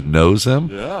everybody that knows him.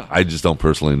 Yeah. I just don't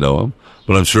personally know him,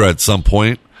 but I'm sure at some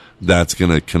point that's going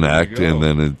to connect, There you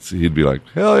and go. then he'd be like,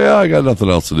 hell yeah, I got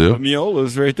nothing else to do.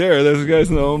 Miola's right there. Those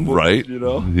guys know him, Right? You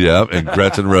know, Yeah, and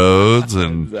Gretchen Rhodes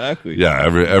and exactly. yeah,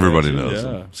 everybody Gretchen, knows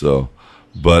yeah. him. So,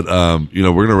 but we're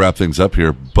going to wrap things up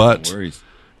here, No but worries.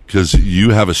 because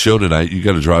you have a show tonight, you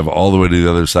got to drive all the way to the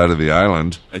other side of the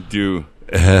island, I do.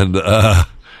 and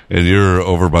you're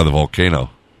over by the volcano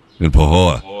in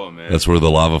Pahoa. Oh man, That's where the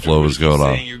lava flow is going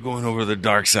saying on. you're going over the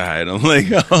dark side. I'm calling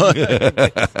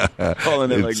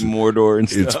it Mordor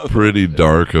and It's stuff. pretty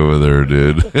dark over there,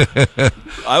 dude.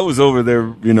 I was over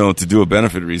there, to do a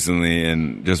benefit recently,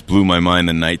 and just blew my mind.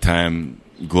 The nighttime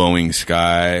glowing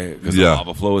sky because Yeah. the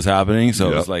lava flow was happening. So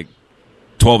it Yep. was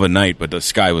 12 at night, but the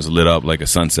sky was lit up like a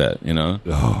sunset.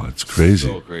 Oh, it's crazy.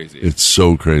 So crazy. It's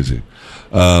so crazy.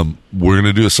 We're going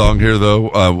to do a song here,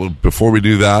 though. Before we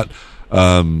do that,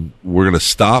 we're going to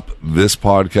stop this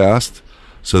podcast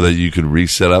so that you can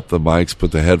reset up the mics,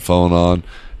 put the headphone on,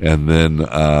 and then,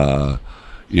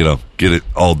 get it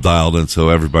all dialed in so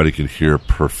everybody can hear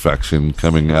perfection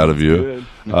coming out of you.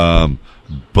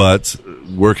 But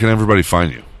where can everybody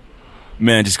find you?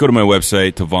 Man, just go to my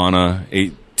website, Tavana,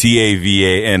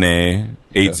 TAVANA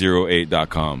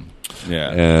 808.com. Yeah.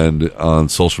 And on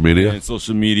social media? And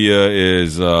social media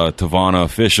is Tavana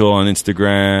Official on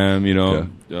Instagram,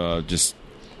 just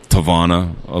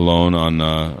Tavana alone on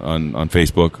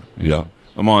Facebook. Yeah.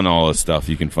 I'm on all the stuff.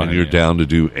 You can find And you're me. down to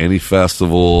do any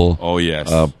festival. Oh,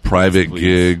 yes. Private Yes, please.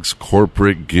 gigs,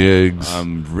 corporate gigs.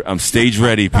 I'm stage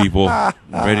ready, people. I'm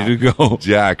ready to go.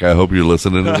 Jack, I hope you're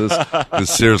listening to this. 'Cause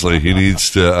seriously, he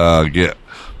needs to get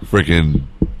freaking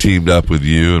teamed up with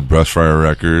you and Brushfire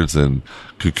Records and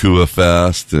Kukua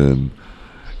Fest and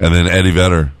then Eddie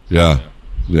Vedder. Yeah.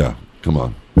 Come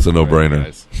on. It's a no-brainer.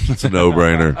 guys. It's a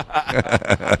no-brainer.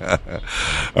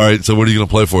 All right, so what are you going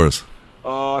to play for us?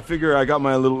 I figure I got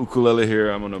my little ukulele here.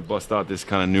 I'm going to bust out this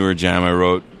kind of newer jam I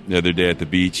wrote the other day at the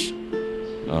beach. I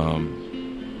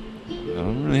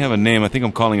don't really have a name. I think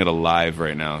I'm calling it Alive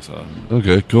right now, so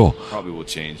Okay, cool. probably will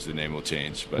change. The name will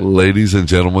change. But Ladies and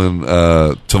gentlemen,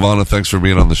 Tavana, thanks for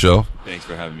being on the show. thanks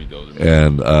for having me, Dozer.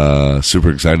 And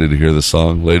super excited to hear this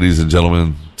song. Ladies and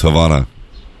gentlemen, Tavana.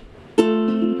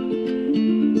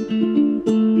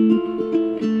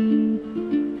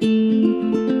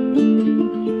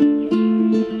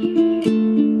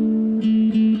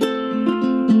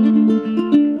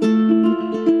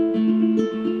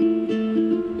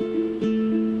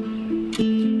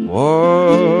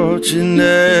 Watching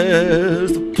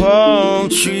as the palm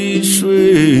trees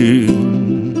swing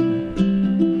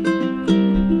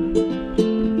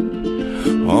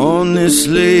on this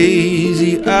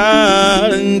lazy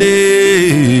island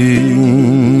day.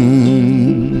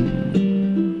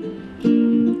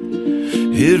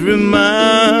 It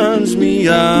reminds me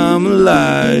I'm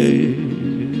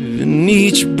alive, and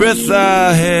each breath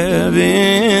I have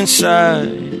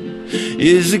inside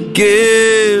is a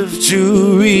gift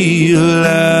to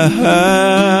realize.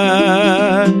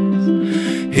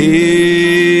 Hey,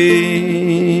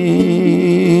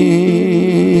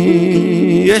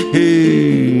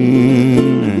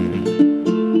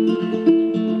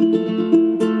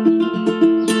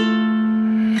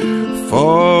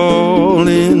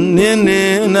 falling in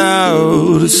and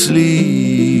out of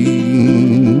sleep.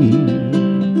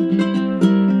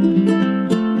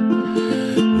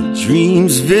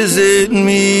 Dreams visit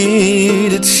me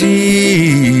to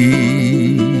teach.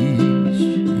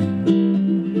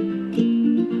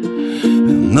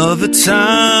 Another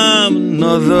time,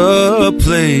 another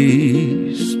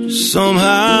place.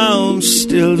 Somehow I'm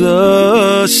still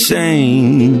the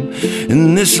same.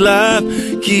 And this life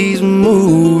keeps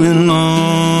moving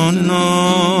on and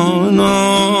on and on.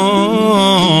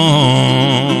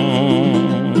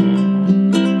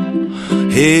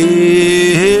 Hey.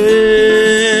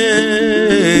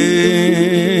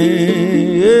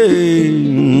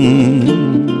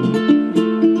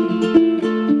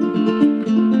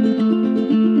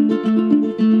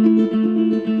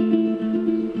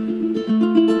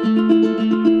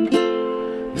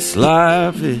 This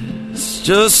life is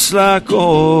just like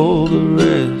all the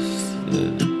rest.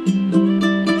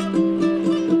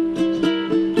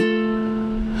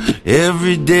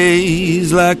 Every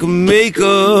day's like a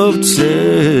makeup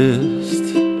test,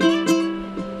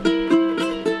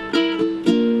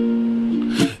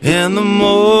 and the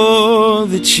more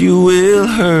that you will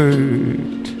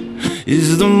hurt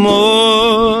is the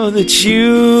more that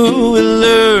you will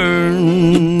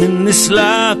learn. And this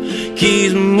life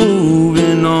keeps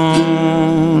moving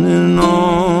on and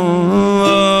on.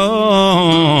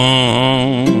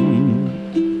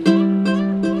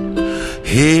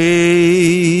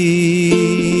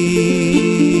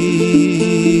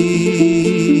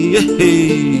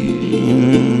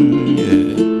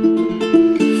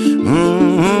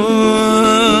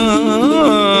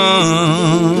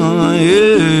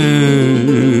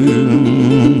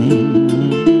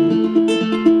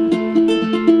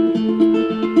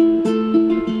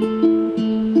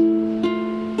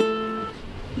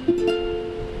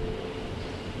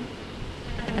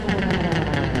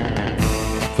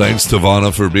 Thanks,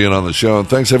 Tavana, for being on the show. And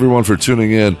thanks, everyone, for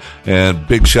tuning in. And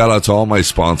big shout-out to all my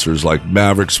sponsors like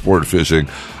Maverick Sport Fishing,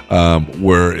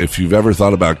 where if you've ever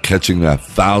thought about catching that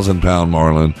 1,000-pound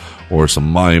marlin or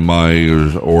some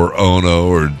mahi-mahi or ono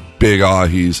or big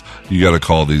ahis, you got to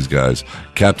call these guys.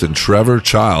 Captain Trevor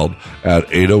Child at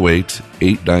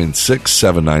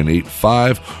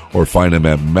 808-896-7985 or find him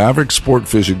at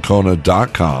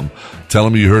MaverickSportFishingKona.com. Tell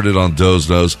him you heard it on Doe's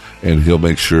Nose, and he'll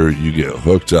make sure you get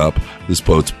hooked up. This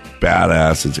boat's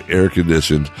badass. It's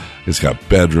air-conditioned. It's got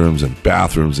bedrooms and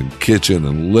bathrooms and kitchen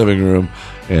and living room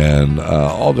and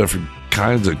all different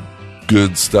kinds of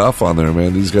good stuff on there,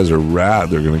 man. These guys are rad.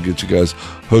 They're going to get you guys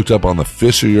hooked up on the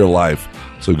fish of your life.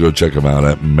 So go check them out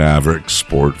at Maverick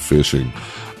Sport Fishing.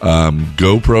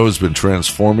 GoPro has been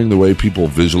transforming the way people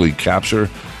visually capture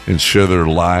and share their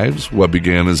lives. What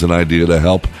began as an idea to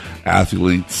help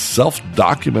athletes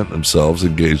self-document themselves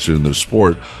engaged in their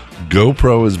sport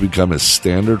GoPro has become a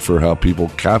standard for how people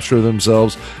capture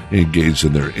themselves engaged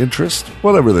in their interest,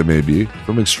 whatever they may be,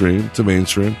 from extreme to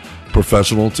mainstream,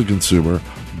 professional to consumer.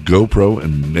 GoPro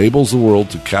enables the world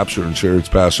to capture and share its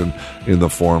passion in the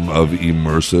form of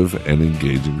immersive and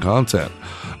engaging content.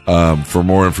 For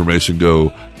more information,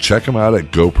 go check them out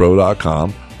at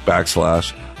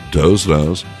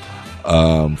gopro.com/DozNose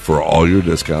for all your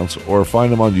discounts, or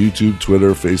find them on YouTube,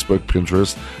 Twitter, Facebook,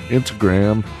 Pinterest,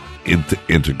 Instagram,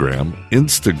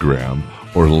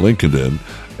 or LinkedIn.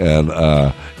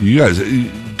 And you guys,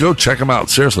 go check them out,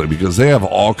 seriously, because they have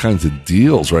all kinds of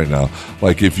deals right now.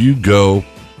 Like if you go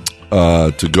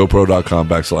to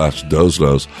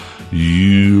gopro.com/DozNose,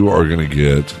 you are going to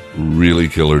get really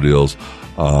killer deals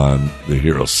on the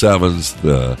Hero 7s,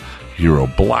 the Hero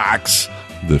Blacks,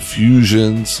 the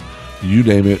Fusions, you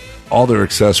name it, all their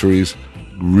accessories,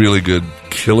 really good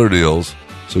killer deals.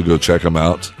 So go check them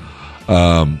out.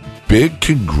 Big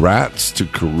congrats to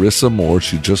Carissa Moore.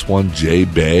 She just won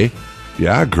J-Bay.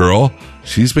 Yeah, girl.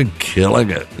 She's been killing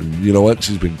it. And you know what?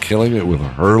 She's been killing it with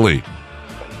Hurley.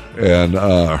 And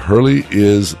Hurley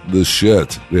is the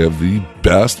shit. They have the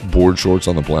best board shorts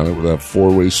on the planet with that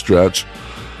 4-way stretch.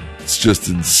 It's just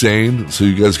insane. So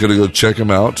you guys got to go check them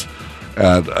out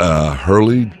at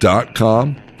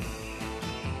Hurley.com.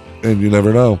 And you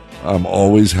never know. I'm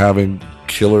always having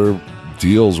killer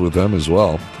deals with them as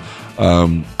well.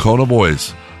 Kona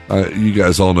Boys. You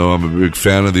guys all know I'm a big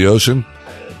fan of the ocean.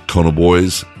 Kona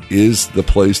Boys is the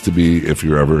place to be if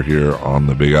you're ever here on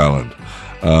the Big Island.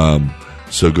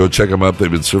 So go check them out. They've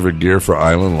been serving gear for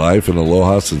island life and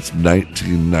aloha since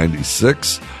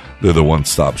 1996. They're the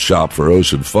one-stop shop for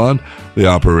ocean fun. They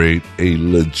operate a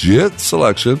legit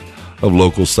selection of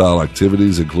local-style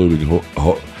activities, including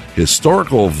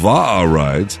historical va'a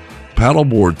rides,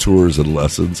 paddleboard tours and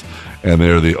lessons, and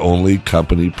they're the only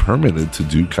company permitted to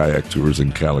do kayak tours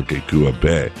in Kalakekua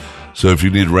Bay. So if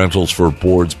you need rentals for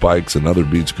boards, bikes, and other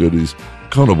beach goodies,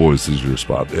 Kona Boys is your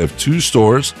spot. They have 2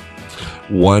 stores.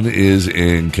 One is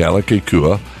in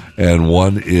Kalakekua, and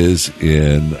one is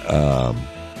in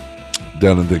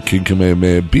down at the King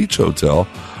Kamehameha Beach Hotel,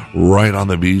 right on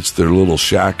the beach. Their little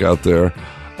shack out there.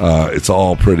 It's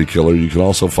all pretty killer. You can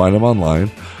also find them online.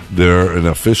 They're an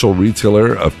official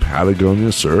retailer of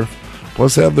Patagonia Surf.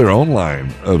 Plus, they have their own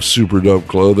line of super dope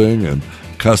clothing and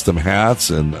custom hats.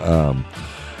 And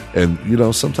you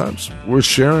know, sometimes we're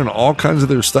sharing all kinds of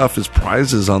their stuff as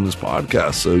prizes on this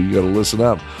podcast. So you got to listen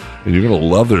up, and you're going to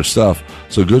love their stuff.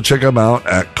 So go check them out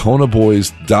at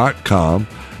konaboys.com.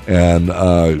 And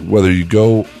whether you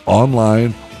go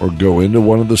online or go into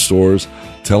one of the stores,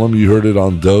 tell them you heard it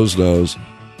on Doze Knows,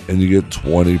 and you get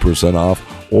 20% off,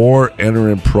 or enter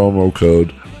in promo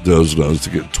code Doze Knows to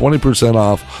get 20%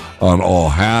 off on all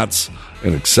hats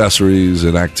and accessories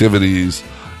and activities,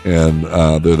 and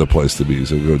they're the place to be,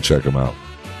 so go check them out.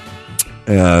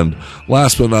 And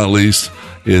last but not least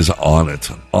is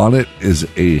Onnit. Onnit is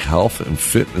a health and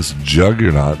fitness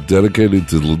juggernaut dedicated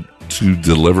to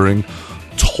delivering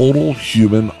total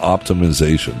human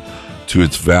optimization to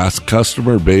its vast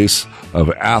customer base of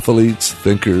athletes,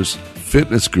 thinkers,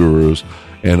 fitness gurus,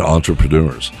 and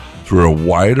entrepreneurs through a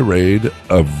wide array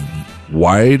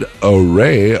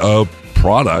of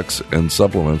products and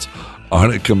supplements.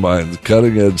 Onnit combines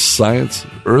cutting-edge science,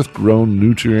 earth-grown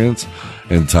nutrients,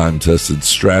 and time-tested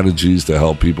strategies to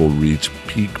help people reach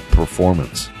peak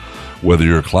performance. Whether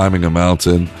you're climbing a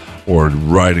mountain or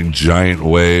riding giant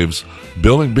waves,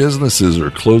 building businesses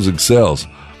or closing sales,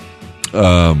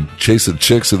 chasing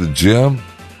chicks in the gym,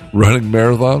 running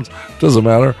marathons, doesn't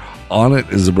matter.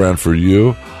 Onnit is the brand for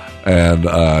you, and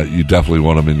you definitely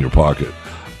want them in your pocket.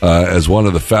 As one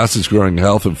of the fastest growing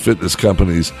health and fitness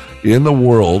companies in the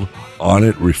world,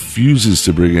 Onnit refuses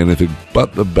to bring anything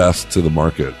but the best to the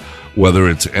market. Whether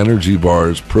it's energy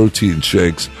bars, protein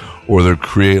shakes, or their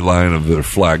Create line of their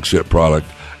flagship product,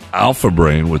 Alpha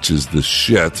Brain, which is the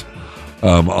shit.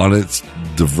 Onnit's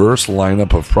diverse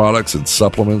lineup of products and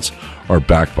supplements are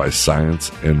backed by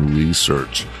science and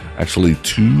research. Actually,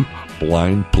 2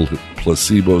 blind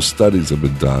placebo studies have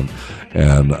been done,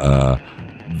 and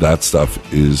that stuff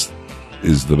is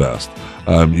the best.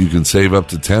 You can save up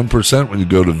to 10% when you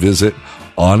go to visit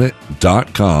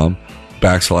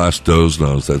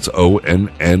onnit.com/DozeKnows. That's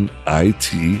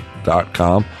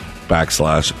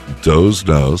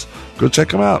ONNIT.com/DozeKnows. Go check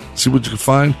them out. See what you can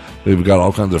find. They've got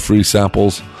all kinds of free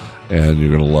samples, and you're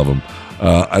going to love them.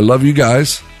 I love you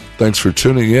guys. Thanks for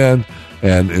tuning in.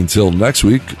 And until next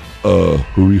week,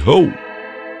 hurry ho.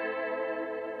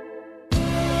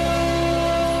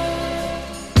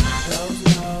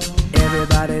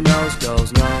 Everybody knows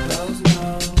Doze Knows.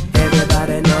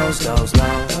 Everybody knows Doze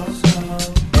Knows.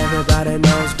 Everybody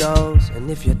knows Doze.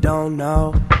 if you don't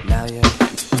know, now you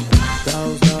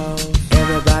goes,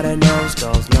 everybody knows,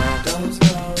 goes, no,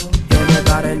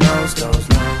 everybody knows, goes,